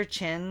 "Mr.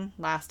 Chin,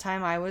 last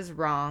time I was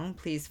wrong,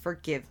 please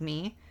forgive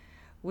me.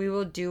 We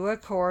will do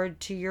accord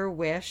to your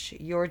wish.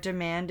 Your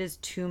demand is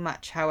too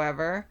much,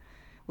 however.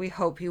 We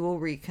hope you will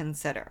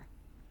reconsider."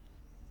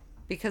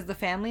 Because the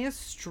family is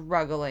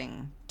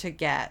struggling to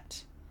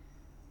get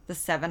the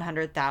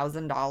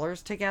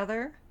 $700,000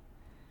 together.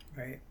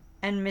 Right.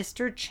 And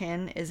Mr.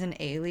 Chin is an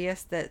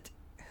alias that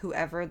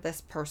whoever this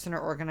person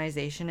or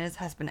organization is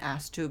has been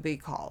asked to be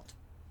called.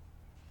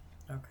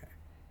 Okay.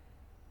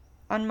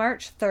 On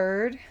March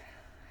 3rd,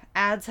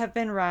 ads have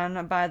been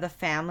run by the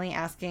family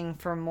asking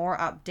for more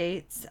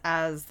updates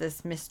as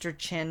this Mr.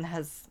 Chin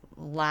has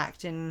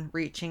lacked in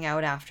reaching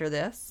out after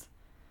this.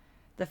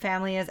 The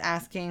family is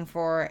asking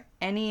for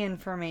any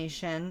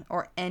information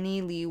or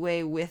any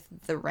leeway with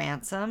the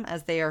ransom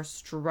as they are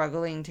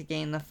struggling to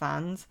gain the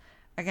funds.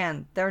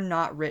 Again, they're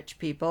not rich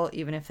people,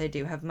 even if they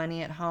do have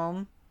money at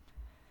home.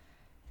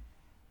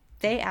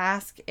 They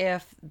ask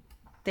if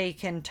they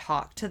can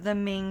talk to the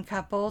Ming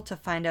couple to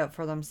find out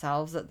for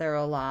themselves that they're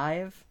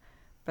alive,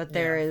 but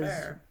there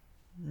is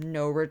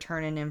no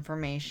return in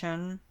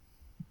information.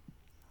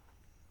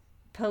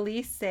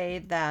 Police say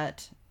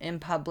that in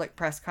public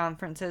press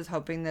conferences,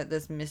 hoping that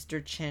this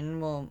Mr.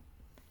 Chin will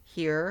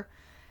hear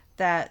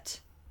that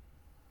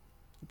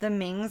the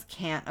Mings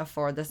can't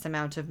afford this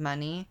amount of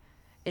money.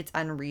 It's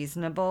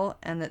unreasonable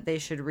and that they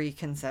should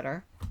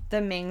reconsider.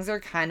 The Mings are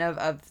kind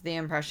of the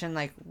impression,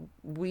 like,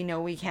 we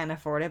know we can't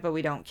afford it, but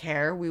we don't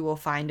care. We will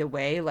find a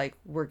way. Like,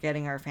 we're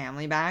getting our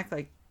family back.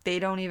 Like, they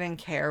don't even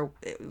care.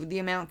 The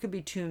amount could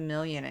be $2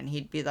 million, and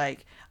he'd be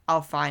like,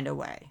 I'll find a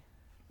way.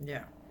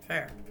 Yeah,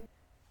 fair.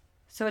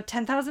 So a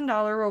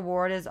 $10,000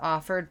 reward is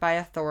offered by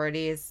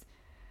authorities.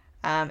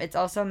 It's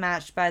also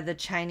matched by the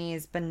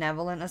Chinese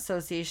Benevolent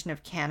Association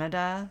of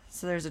Canada.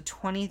 So there's a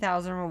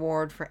 $20,000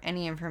 reward for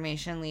any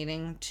information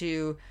leading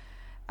to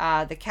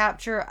the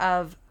capture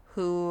of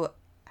who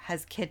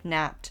has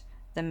kidnapped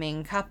the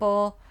Ming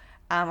couple,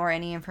 or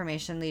any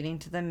information leading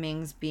to the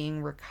Mings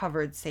being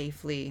recovered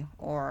safely,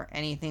 or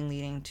anything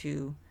leading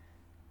to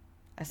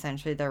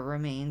essentially their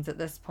remains at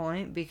this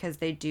point, because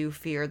they do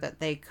fear that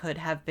they could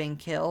have been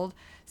killed,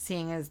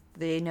 seeing as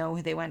they know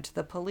they went to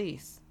the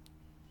police.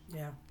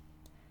 Yeah.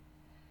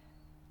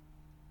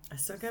 I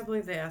still can't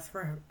believe they asked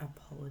for an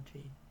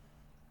apology.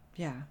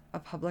 Yeah, a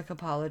public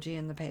apology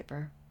in the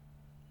paper.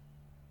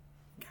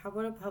 How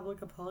about a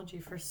public apology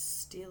for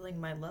stealing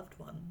my loved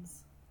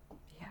ones?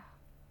 Yeah.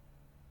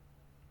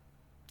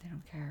 They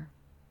don't care.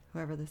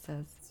 Whoever this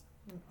is.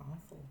 It's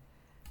awful.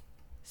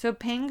 So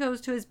Ping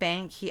goes to his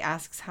bank. He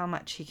asks how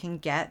much he can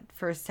get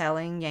for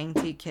selling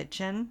Yangtze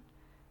Kitchen.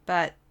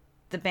 But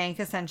the bank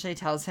essentially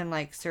tells him,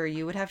 like, sir,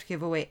 you would have to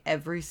give away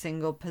every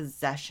single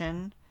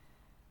possession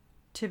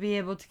to be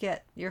able to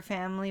get your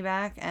family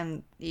back.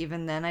 And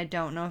even then, I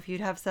don't know if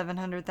you'd have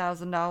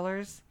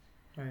 $700,000.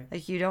 Right.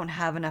 Like, you don't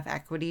have enough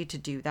equity to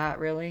do that,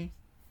 really.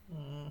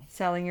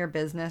 Selling your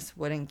business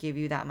wouldn't give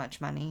you that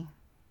much money.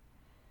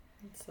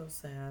 It's so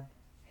sad.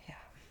 Yeah.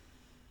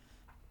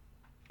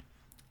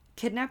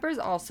 Kidnappers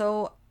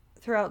also,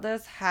 throughout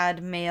this,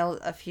 had mailed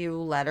a few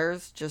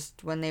letters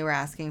just when they were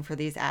asking for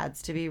these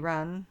ads to be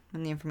run,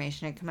 when the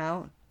information had come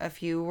out. A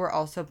few were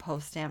also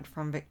post-stamped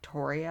from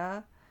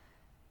Victoria.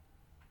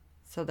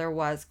 So there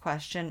was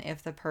question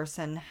if the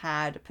person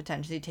had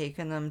potentially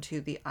taken them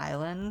to the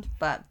island,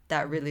 but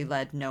that really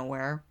led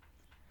nowhere.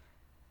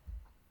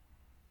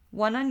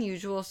 One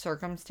unusual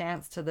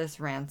circumstance to this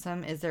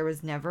ransom is there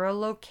was never a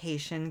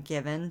location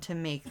given to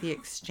make the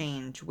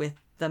exchange with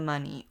the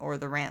money or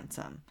the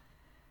ransom.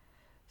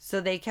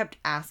 So they kept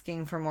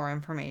asking for more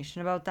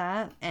information about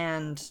that,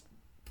 and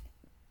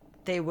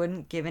they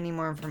wouldn't give any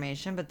more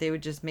information, but they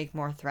would just make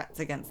more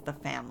threats against the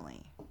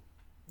family.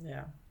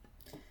 Yeah.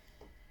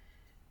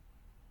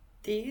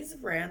 These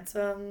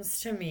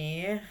ransoms, to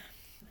me,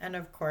 and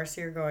of course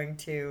you're going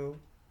to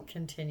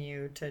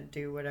continue to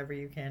do whatever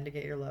you can to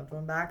get your loved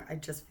one back, I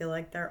just feel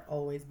like they're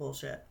always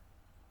bullshit.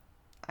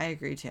 I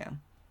agree too.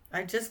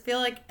 I just feel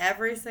like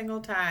every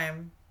single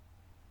time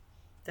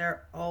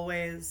they're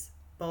always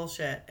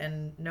bullshit,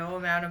 and no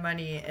amount of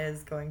money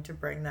is going to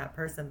bring that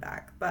person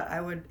back. But I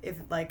would, if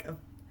like,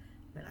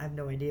 I have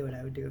no idea what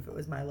I would do if it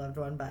was my loved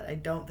one, but I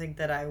don't think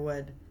that I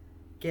would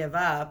give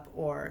up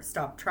or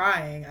stop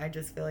trying. I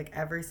just feel like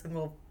every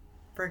single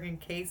freaking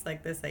case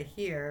like this I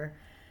hear,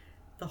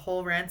 the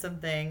whole ransom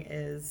thing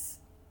is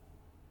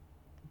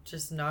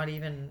just not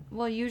even.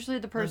 Well, usually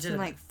the person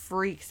legitimate. like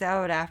freaks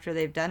out after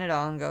they've done it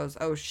all and goes,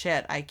 "Oh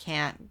shit, I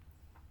can't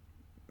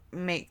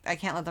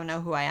let them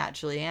know who I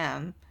actually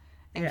am,"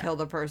 and kill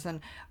the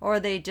person, or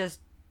they just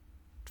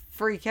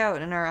freak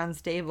out and are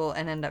unstable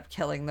and end up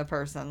killing the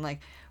person. Like,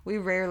 we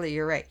rarely,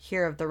 you're right,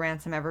 hear of the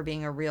ransom ever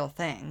being a real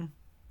thing.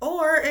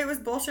 Or it was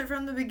bullshit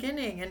from the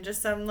beginning and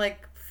just some,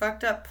 like,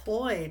 fucked up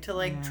ploy to,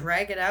 like,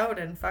 drag it out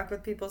and fuck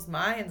with people's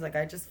minds. Like,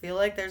 I just feel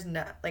like there's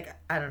not, like,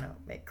 I don't know.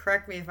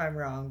 Correct me if I'm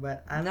wrong,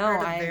 but I've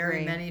heard of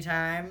very many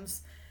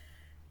times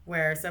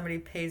where somebody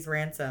pays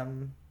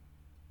ransom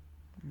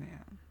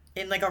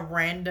in, like, a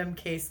random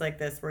case like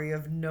this where you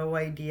have no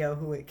idea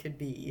who it could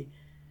be.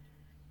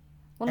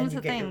 Well, that's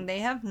the thing. They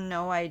have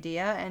no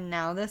idea, and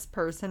now this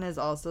person is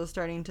also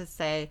starting to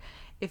say,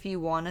 if you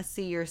want to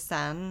see your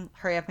son,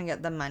 hurry up and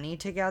get the money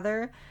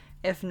together.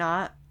 If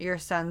not, your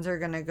sons are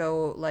going to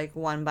go, like,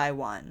 one by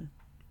one.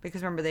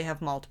 Because remember, they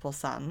have multiple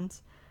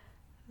sons.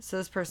 So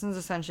this person's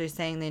essentially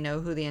saying they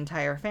know who the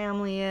entire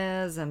family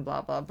is and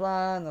blah, blah,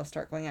 blah. And they'll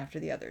start going after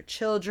the other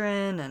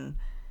children. And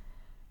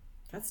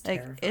that's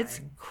terrifying.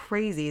 It's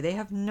crazy. They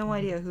have no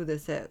idea who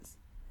this is.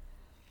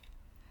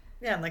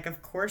 Yeah, and, like,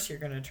 of course you're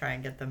going to try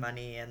and get the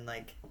money. And,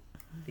 like,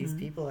 these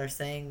people are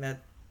saying that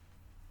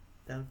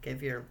they'll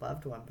give your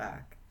loved one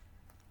back.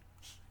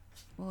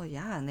 Well,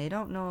 yeah, and they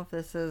don't know if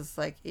this is,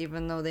 like,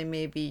 even though they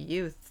may be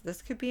youth,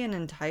 this could be an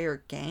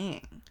entire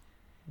gang.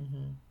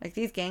 Like,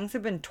 these gangs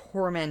have been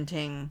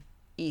tormenting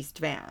East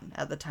Van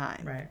at the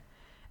time. Right.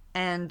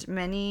 And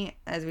many,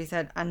 as we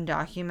said,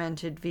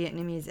 undocumented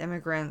Vietnamese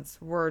immigrants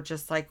were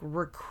just, like,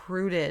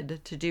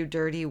 recruited to do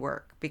dirty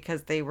work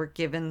because they were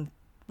given,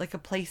 like, a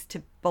place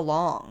to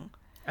belong.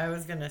 I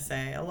was going to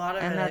say, a lot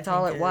of and it, that's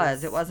all it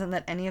was. It wasn't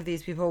that any of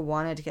these people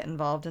wanted to get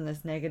involved in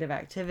this negative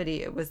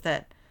activity. It was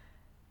that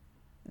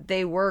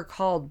they were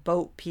called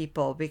boat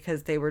people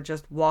because they were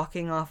just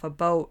walking off a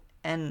boat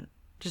and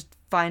just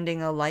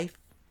finding a life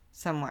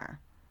somewhere.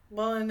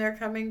 Well, and they're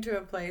coming to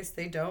a place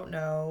they don't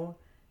know.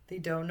 They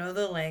don't know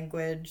the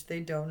language. They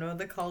don't know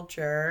the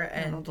culture.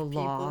 I don't know And the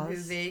people who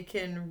laws. they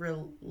can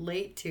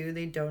relate to,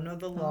 they don't know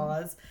the No.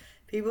 laws.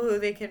 People who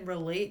they can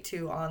relate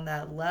to on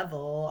that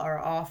level are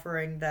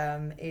offering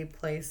them a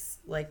place,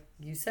 like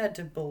you said,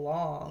 to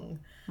belong.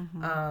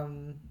 Mm-hmm.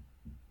 Um,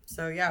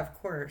 so, yeah, of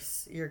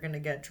course, you're going to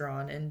get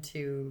drawn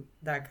into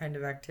that kind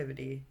of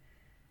activity.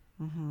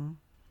 Mm-hmm.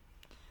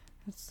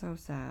 It's so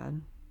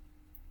sad.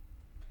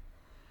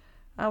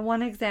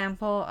 One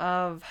example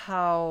of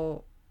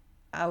how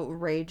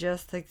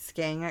outrageous the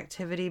gang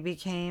activity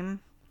became.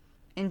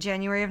 In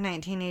January of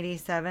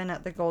 1987,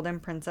 at the Golden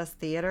Princess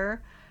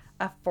Theater,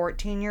 a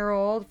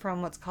 14-year-old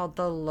from what's called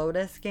the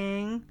Lotus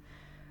Gang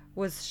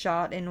was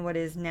shot in what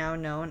is now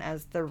known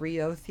as the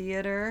Rio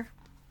Theater.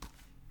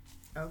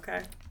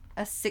 Okay.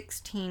 A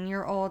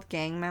 16-year-old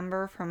gang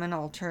member from an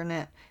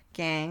alternate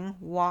gang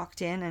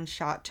walked in and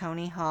shot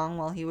Tony Hong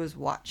while he was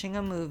watching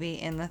a movie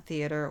in the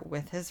theater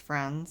with his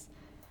friends.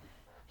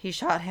 He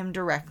shot him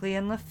directly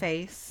in the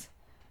face.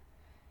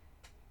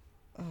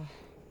 Ugh.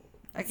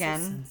 That's so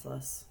Again,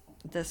 senseless.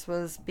 this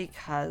was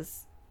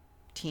because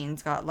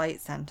teens got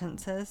light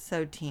sentences,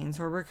 so teens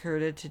were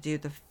recruited to do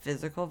the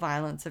physical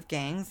violence of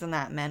gangs, and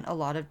that meant a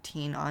lot of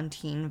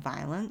teen-on-teen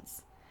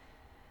violence.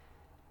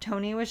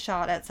 Tony was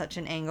shot at such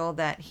an angle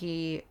that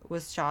he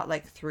was shot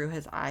like through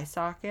his eye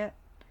socket.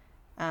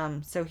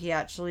 So he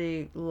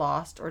actually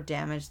lost or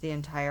damaged the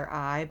entire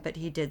eye, but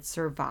he did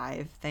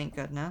survive, thank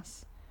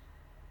goodness.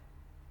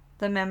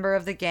 The member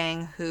of the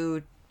gang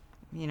who,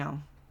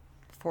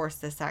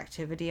 forced this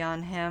activity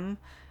on him,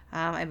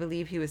 I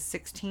believe he was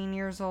 16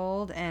 years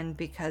old, and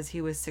because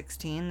he was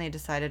 16, they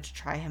decided to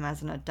try him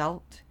as an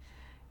adult.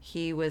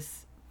 He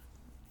was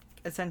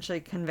essentially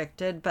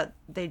convicted, but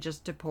they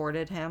just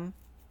deported him.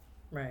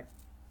 Right.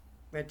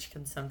 Which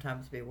can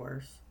sometimes be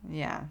worse.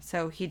 Yeah,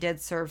 so he did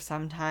serve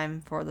some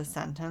time for the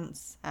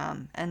sentence,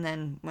 and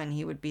then when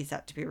he would be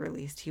set to be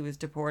released, he was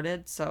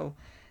deported. So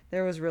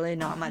there was really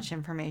not much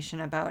information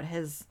about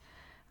his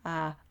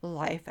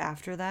life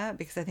after that,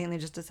 because I think they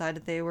just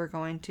decided they were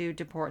going to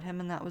deport him,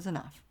 and that was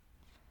enough.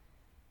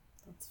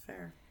 That's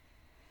fair.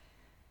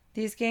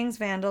 These gangs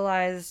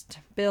vandalized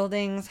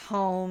buildings,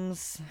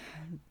 homes,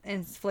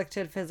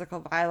 inflicted physical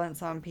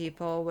violence on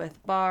people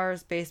with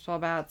bars, baseball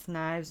bats,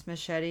 knives,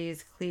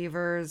 machetes,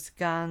 cleavers,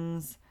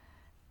 guns,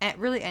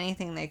 really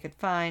anything they could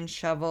find,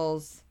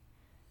 shovels.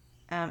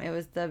 It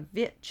was the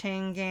Viet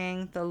Chang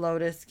Gang, the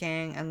Lotus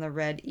Gang, and the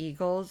Red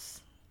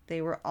Eagles.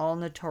 They were all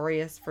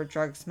notorious for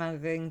drug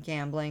smuggling,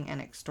 gambling,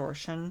 and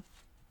extortion.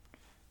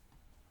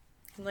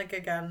 Like,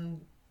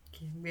 again,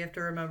 we have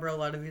to remember a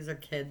lot of these are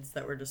kids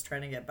that were just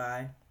trying to get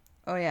by.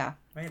 Oh, yeah.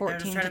 Right? They're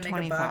just 14 trying to to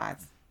make a buck.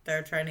 25.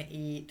 They're trying to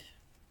eat.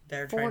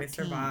 They're 14. trying to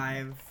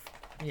survive.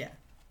 Yeah.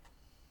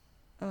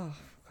 Oh,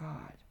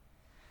 God.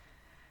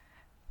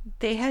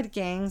 They had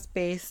gangs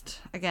based,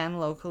 again,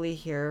 locally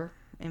here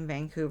in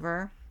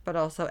Vancouver, but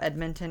also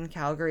Edmonton,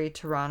 Calgary,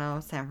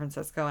 Toronto, San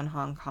Francisco, and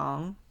Hong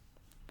Kong.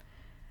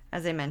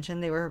 As I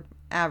mentioned, they were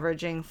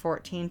averaging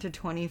 14 to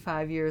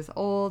 25 years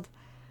old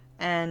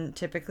and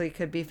typically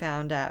could be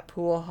found at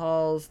pool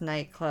halls,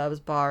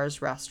 nightclubs,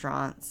 bars,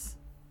 restaurants,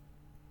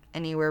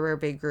 anywhere where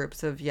big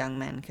groups of young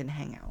men can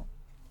hang out.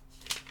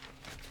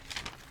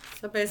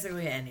 So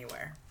basically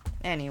anywhere.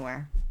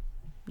 Anywhere.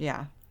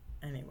 Yeah.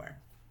 Anywhere.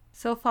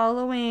 So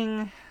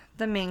following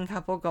the Ming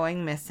couple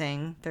going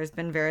missing, there's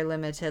been very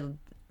limited,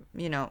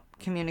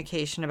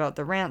 communication about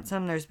the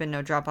ransom. There's been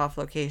no drop-off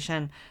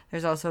location.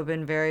 There's also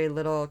been very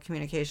little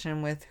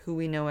communication with who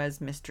we know as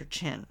Mr.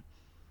 Chin.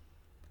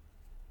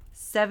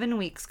 7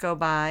 weeks go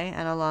by,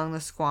 and along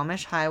the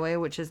Squamish Highway,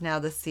 which is now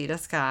the Sea to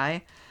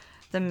Sky,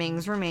 the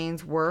Ming's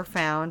remains were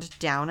found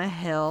down a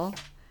hill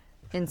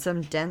in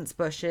some dense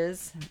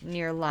bushes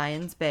near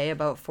Lions Bay,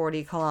 about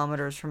 40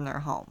 kilometers from their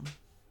home.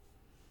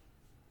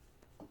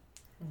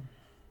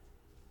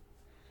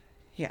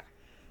 Yeah.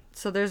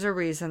 So there's a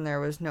reason there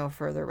was no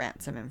further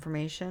ransom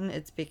information.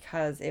 It's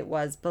because it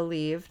was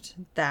believed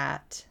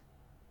that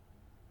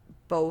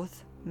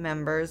both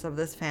members of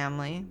this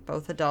family,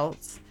 both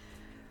adults,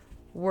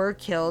 were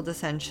killed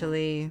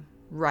essentially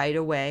right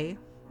away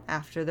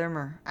after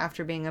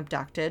being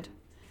abducted.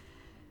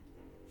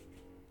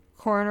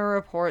 Coroner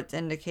reports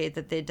indicate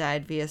that they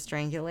died via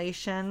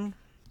strangulation.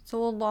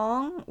 So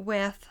along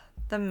with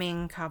the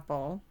Ming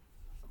couple,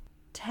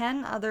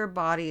 10 other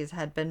bodies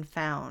had been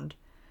found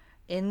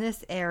in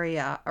this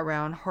area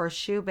around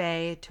Horseshoe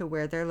Bay to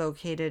where they're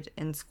located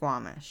in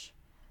Squamish.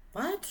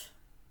 What?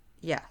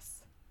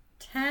 Yes.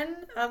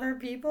 10 other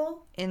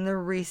people? In the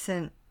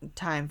recent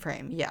time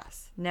frame,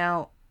 yes.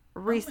 Now,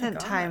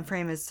 recent time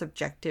frame is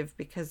subjective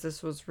because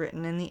this was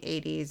written in the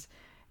 80s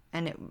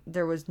and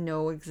there was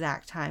no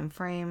exact time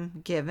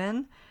frame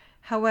given.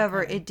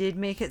 However, It did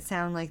make it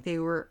sound like they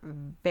were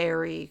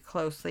very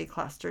closely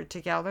clustered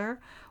together,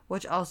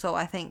 which also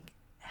I think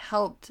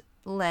helped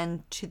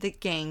lend to the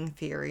gang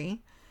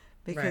theory,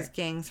 because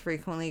gangs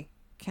frequently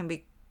can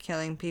be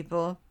killing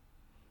people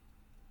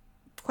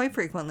quite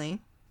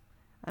frequently,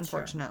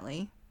 unfortunately.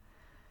 Sure.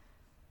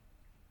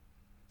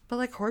 But,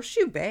 like,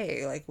 Horseshoe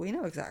Bay, like, we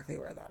know exactly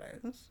where that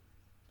is.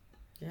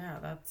 Yeah,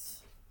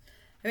 that's...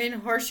 I mean,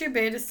 Horseshoe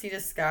Bay to Sea to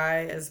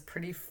Sky is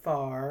pretty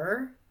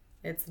far.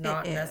 It's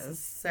not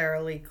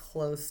necessarily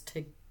close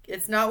to...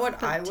 It's not what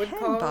but I would 10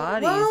 call...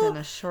 bodies well, in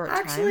a short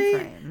actually,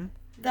 time frame.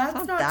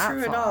 That's not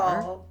true at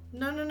all.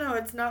 No,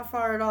 it's not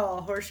far at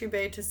all. Horseshoe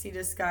Bay to Sea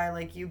to Sky,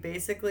 like, you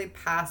basically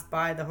pass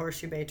by the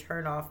Horseshoe Bay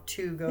turnoff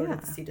to go to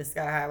the Sea to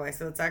Sky Highway,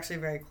 so it's actually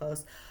very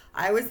close.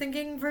 I was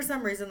thinking, for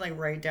some reason, like,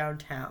 right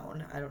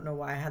downtown. I don't know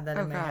why I had that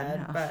in my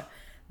head, but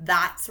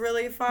that's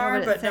really far.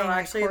 No, but no,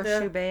 actually, like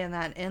Horseshoe Bay and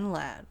that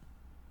inlet.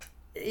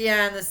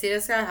 Yeah, and the Sea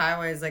to Sky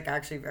Highway is, like,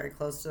 actually very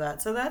close to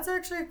that. So that's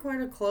actually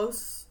quite a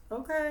close...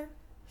 Okay.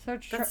 So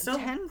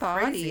 10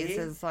 bodies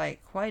is,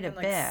 like, quite a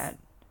bit.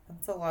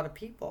 That's a lot of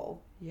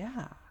people.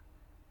 Yeah.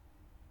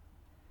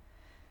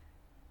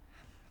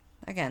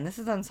 Again, this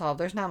is unsolved.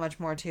 There's not much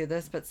more to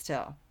this, but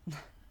still.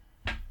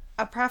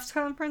 A press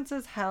conference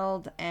is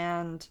held,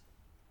 and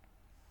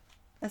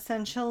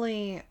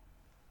essentially,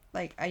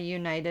 like, a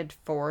united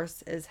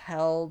force is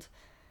held,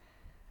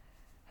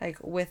 like,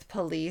 with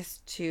police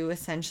to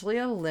essentially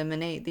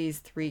eliminate these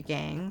 3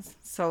 gangs.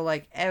 So,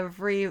 like,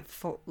 every,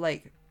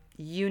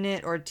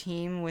 unit or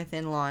team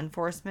within law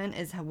enforcement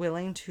is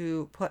willing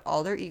to put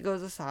all their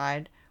egos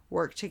aside,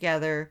 work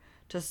together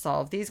to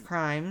solve these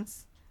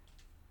crimes,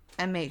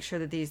 and make sure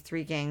that these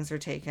 3 gangs are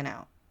taken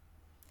out.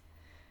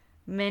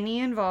 Many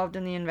involved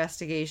in the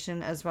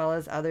investigation, as well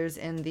as others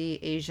in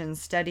the Asian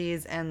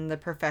studies and the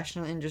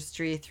professional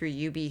industry through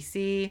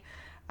UBC,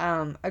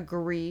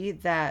 agree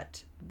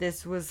that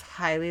this was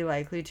highly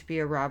likely to be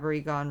a robbery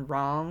gone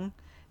wrong.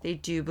 They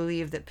do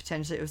believe that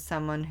potentially it was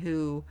someone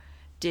who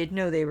did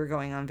know they were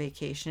going on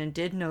vacation and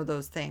did know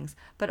those things,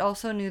 but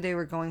also knew they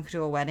were going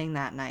to a wedding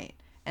that night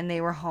and they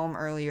were home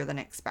earlier than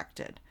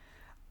expected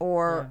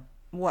or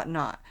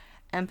whatnot,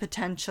 and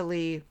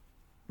potentially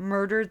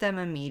murdered them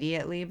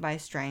immediately by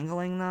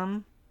strangling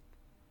them,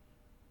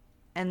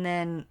 and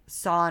then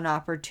saw an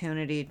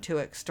opportunity to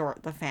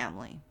extort the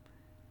family.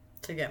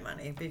 To get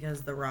money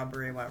because the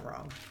robbery went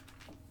wrong.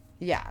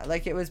 Yeah,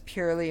 like it was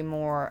purely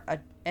more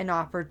an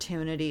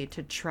opportunity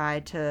to try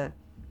to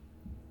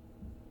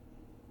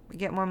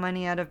get more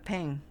money out of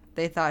Ping.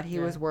 They thought he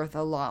was worth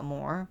a lot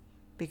more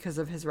because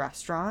of his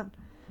restaurant.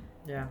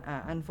 Yeah.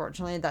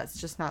 Unfortunately,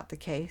 that's just not the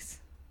case.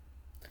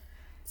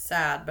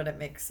 Sad, but it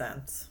makes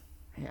sense.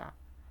 Yeah.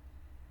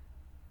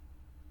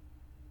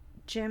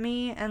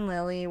 Jimmy and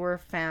Lily were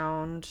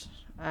found,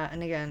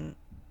 and again,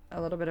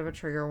 a little bit of a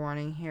trigger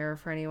warning here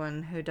for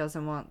anyone who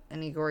doesn't want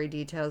any gory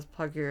details.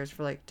 Plug your ears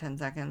for like 10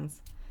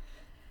 seconds.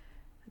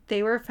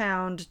 They were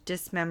found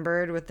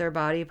dismembered with their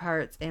body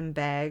parts in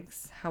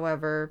bags.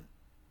 However,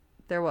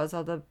 there was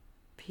all the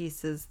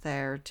pieces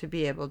there to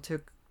be able to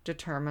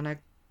determine a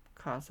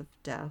cause of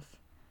death.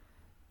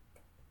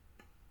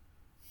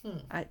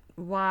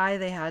 Why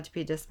they had to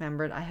be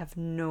dismembered, I have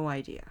no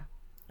idea.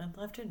 And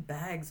left in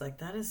bags, like,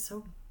 that is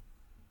so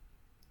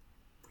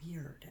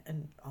weird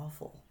and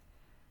awful.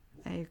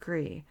 I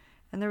agree.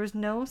 And there was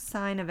no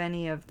sign of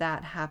any of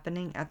that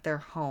happening at their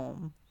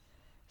home.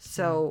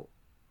 So,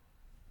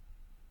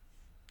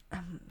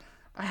 I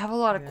have a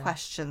lot of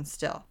questions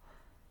still.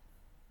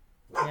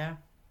 Yeah.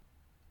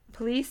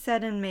 Police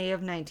said in May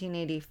of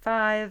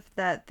 1985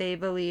 that they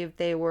believed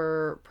they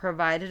were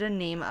provided a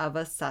name of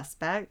a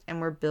suspect and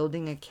were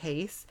building a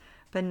case,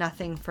 but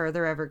nothing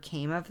further ever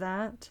came of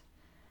that.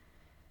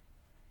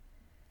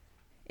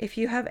 If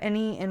you have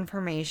any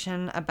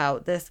information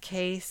about this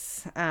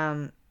case,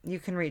 you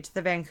can reach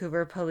the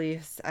Vancouver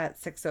Police at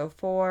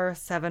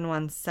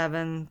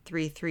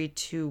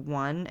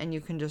 604-717-3321, and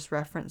you can just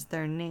reference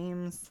their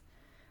names.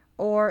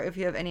 Or if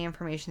you have any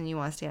information that you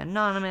want to stay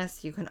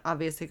anonymous, you can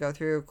obviously go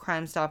through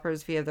Crime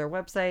Stoppers via their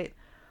website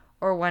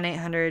or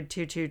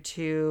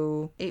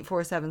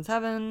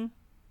 1-800-222-8477.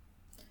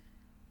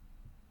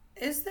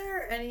 Is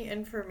there any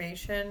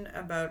information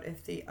about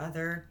if the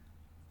other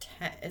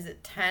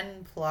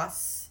 10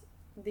 plus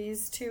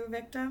these 2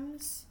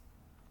 victims?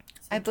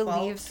 I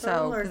believe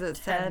so, because it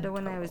said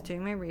when I was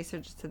doing my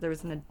research, it said there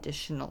was an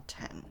additional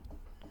 10.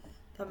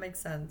 That makes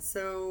sense.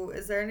 So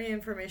is there any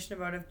information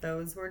about if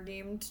those were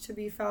deemed to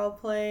be foul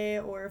play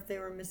or if they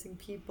were missing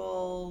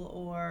people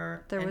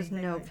or there was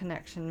no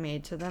connection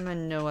made to them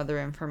and no other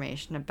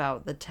information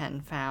about the 10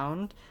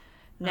 found.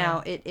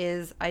 Now,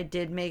 I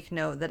did make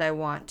note that I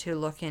want to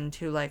look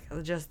into, like,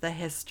 just the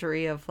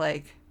history of,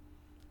 like,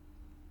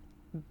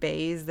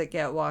 bays that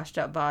get washed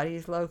up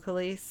bodies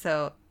locally.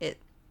 So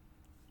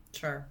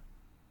Sure.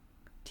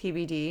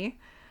 TBD.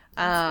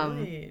 That's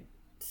really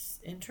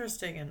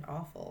interesting and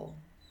awful.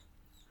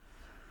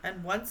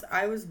 And once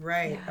I was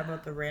right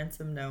about the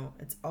ransom note,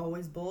 it's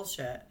always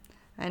bullshit.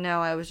 I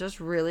know. I was just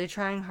really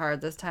trying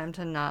hard this time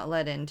to not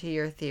let into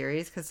your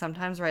theories, because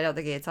sometimes right out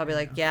the gates I'll be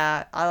like,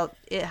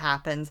 it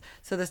happens.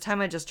 So this time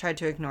I just tried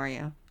to ignore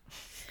you.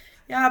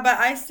 Yeah, but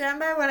I stand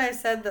by what I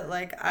said that,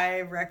 like,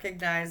 I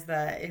recognize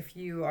that if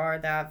you are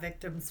that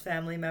victim's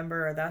family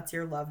member or that's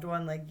your loved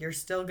one, like, you're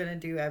still going to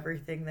do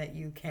everything that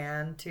you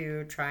can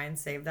to try and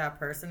save that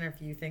person if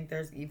you think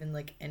there's even,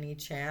 like, any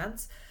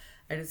chance.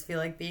 I just feel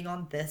like being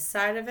on this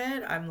side of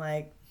it, I'm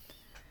like,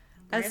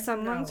 As ransom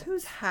someone no.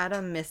 who's had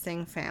a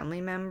missing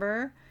family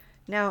member,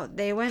 now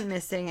they went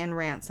missing and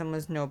ransom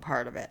was no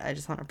part of it. I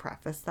just want to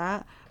preface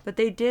that. But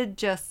they did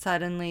just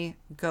suddenly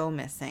go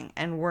missing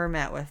and were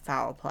met with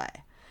foul play.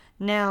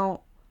 Now,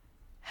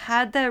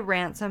 had the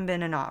ransom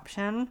been an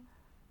option,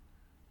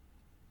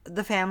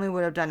 the family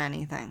would have done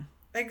anything.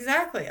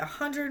 Exactly,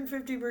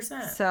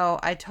 150%. So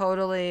I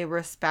totally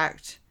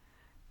respect.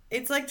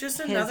 It's like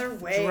just his another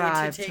way to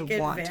drive take to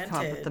want to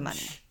come up with the money.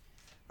 advantage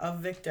of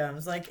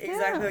victims. Like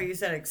exactly what you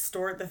said,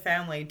 extort the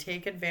family,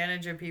 take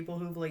advantage of people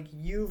who've like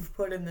you've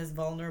put in this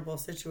vulnerable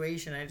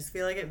situation. I just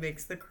feel like it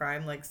makes the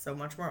crime like so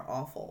much more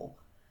awful.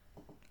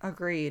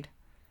 Agreed.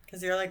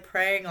 Because you're like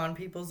preying on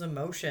people's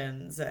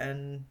emotions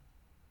and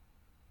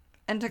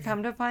to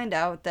come to find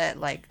out that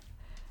like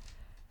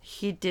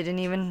he didn't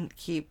even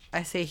keep,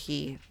 I say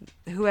he,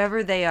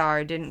 whoever they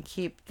are, didn't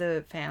keep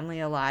the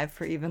family alive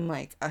for even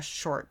like a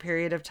short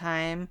period of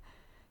time.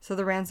 So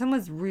the ransom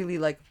was really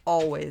like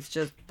always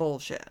just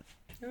bullshit.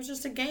 it was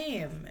just a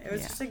game. It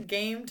was just a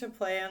game to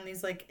play on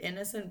these like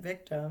innocent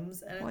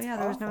victims, and it's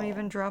there was no awful.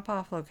 even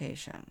drop-off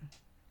location.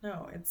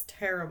 No, it's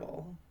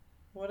terrible.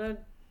 What an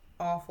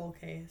awful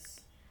case.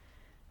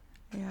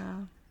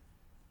 Yeah.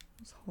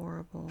 It was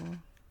horrible.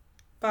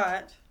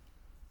 But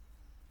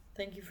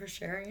thank you for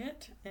sharing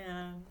it,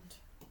 and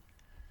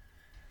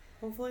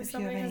hopefully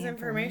somebody has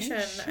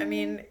information. I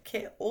mean,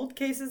 old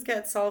cases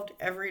get solved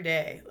every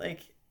day,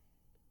 like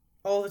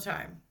all the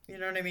time. You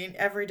know what I mean?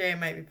 Every day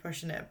might be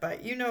pushing it,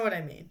 but you know what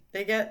I mean.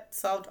 They get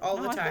solved all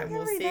the time.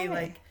 We'll see, day.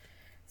 Like,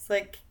 it's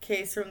like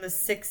case from the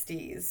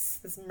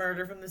 60s. This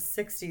murder from the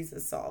 60s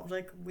is solved.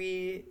 Like,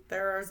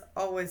 there is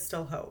always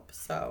still hope,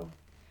 so.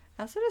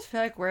 I also just feel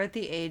like we're at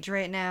the age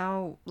right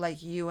now,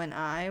 like you and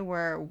I,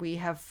 where we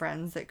have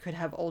friends that could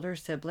have older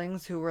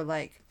siblings who were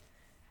like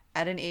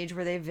at an age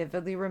where they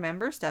vividly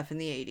remember stuff in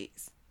the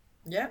 80s.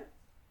 Yeah.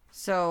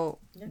 So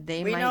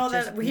they we might know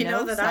just that we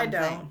know that something.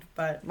 I don't,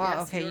 but well,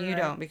 yes, okay, you right.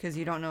 don't because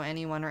you don't know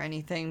anyone or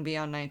anything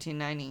beyond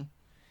 1990.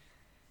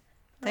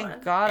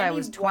 Thank God I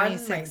was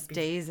 26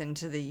 days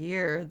into the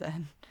year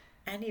then.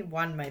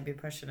 Anyone might be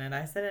pushing it.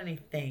 I said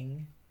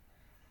anything.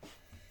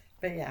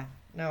 But yeah,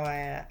 no,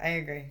 I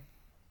agree.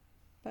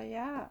 But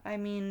yeah, I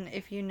mean,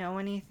 if you know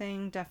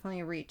anything,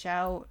 definitely reach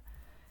out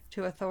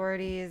to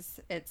authorities.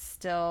 It's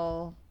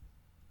still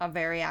a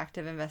very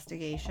active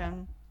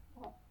investigation.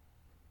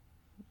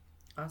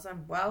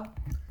 Awesome. Well,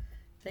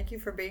 thank you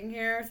for being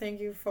here. Thank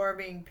you for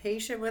being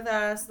patient with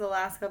us the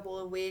last couple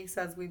of weeks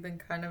as we've been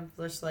kind of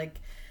just like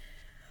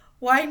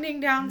winding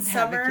down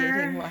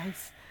navigating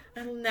life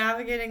and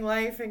navigating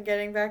life and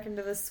getting back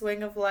into the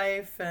swing of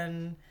life.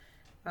 And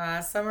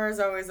summer is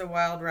always a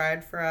wild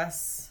ride for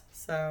us.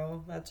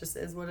 So that just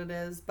is what it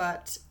is.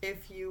 But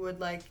if you would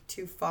like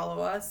to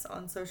follow us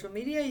on social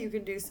media, you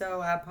can do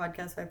so at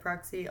Podcast by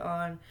Proxy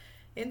on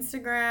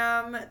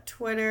Instagram,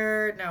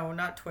 Twitter. No,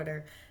 not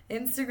Twitter.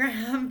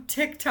 Instagram,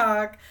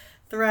 TikTok,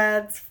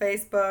 Threads,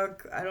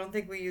 Facebook. I don't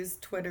think we use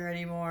Twitter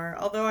anymore.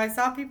 Although I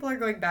saw people are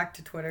going back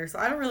to Twitter, so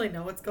I don't really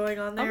know what's going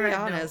on there.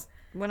 I'll be honest.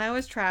 When I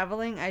was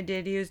traveling, I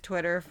did use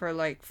Twitter for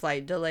like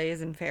flight delays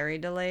and ferry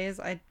delays.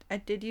 I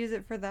did use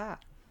it for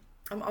that.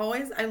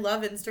 I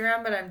love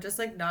Instagram, but I'm just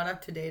like not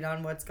up to date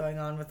on what's going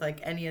on with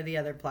like any of the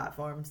other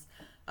platforms.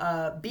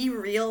 Be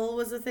Real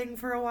was a thing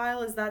for a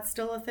while. Is that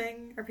still a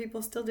thing? Are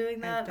people still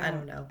doing that? I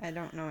don't know. I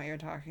don't know what you're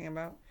talking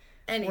about.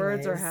 Anyways,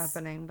 words are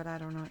happening, but I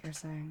don't know what you're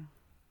saying.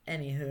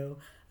 Anywho,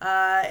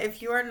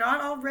 if you are not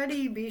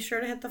already, be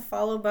sure to hit the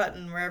follow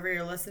button wherever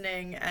you're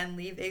listening and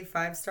leave a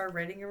 5-star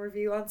rating and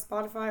review on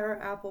Spotify or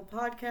Apple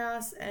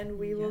Podcasts. And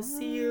we will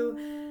see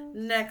you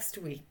next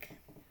week.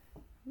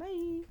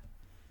 Bye.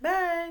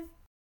 Bye.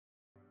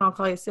 I'll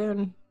call you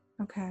soon.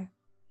 Okay.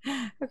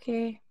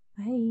 Okay.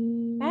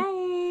 Bye.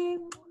 Bye.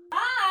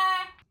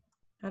 Bye.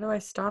 How do I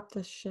stop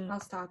this shit? I'll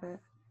stop it.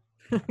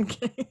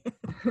 Okay.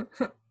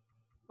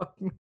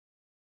 Fuck me.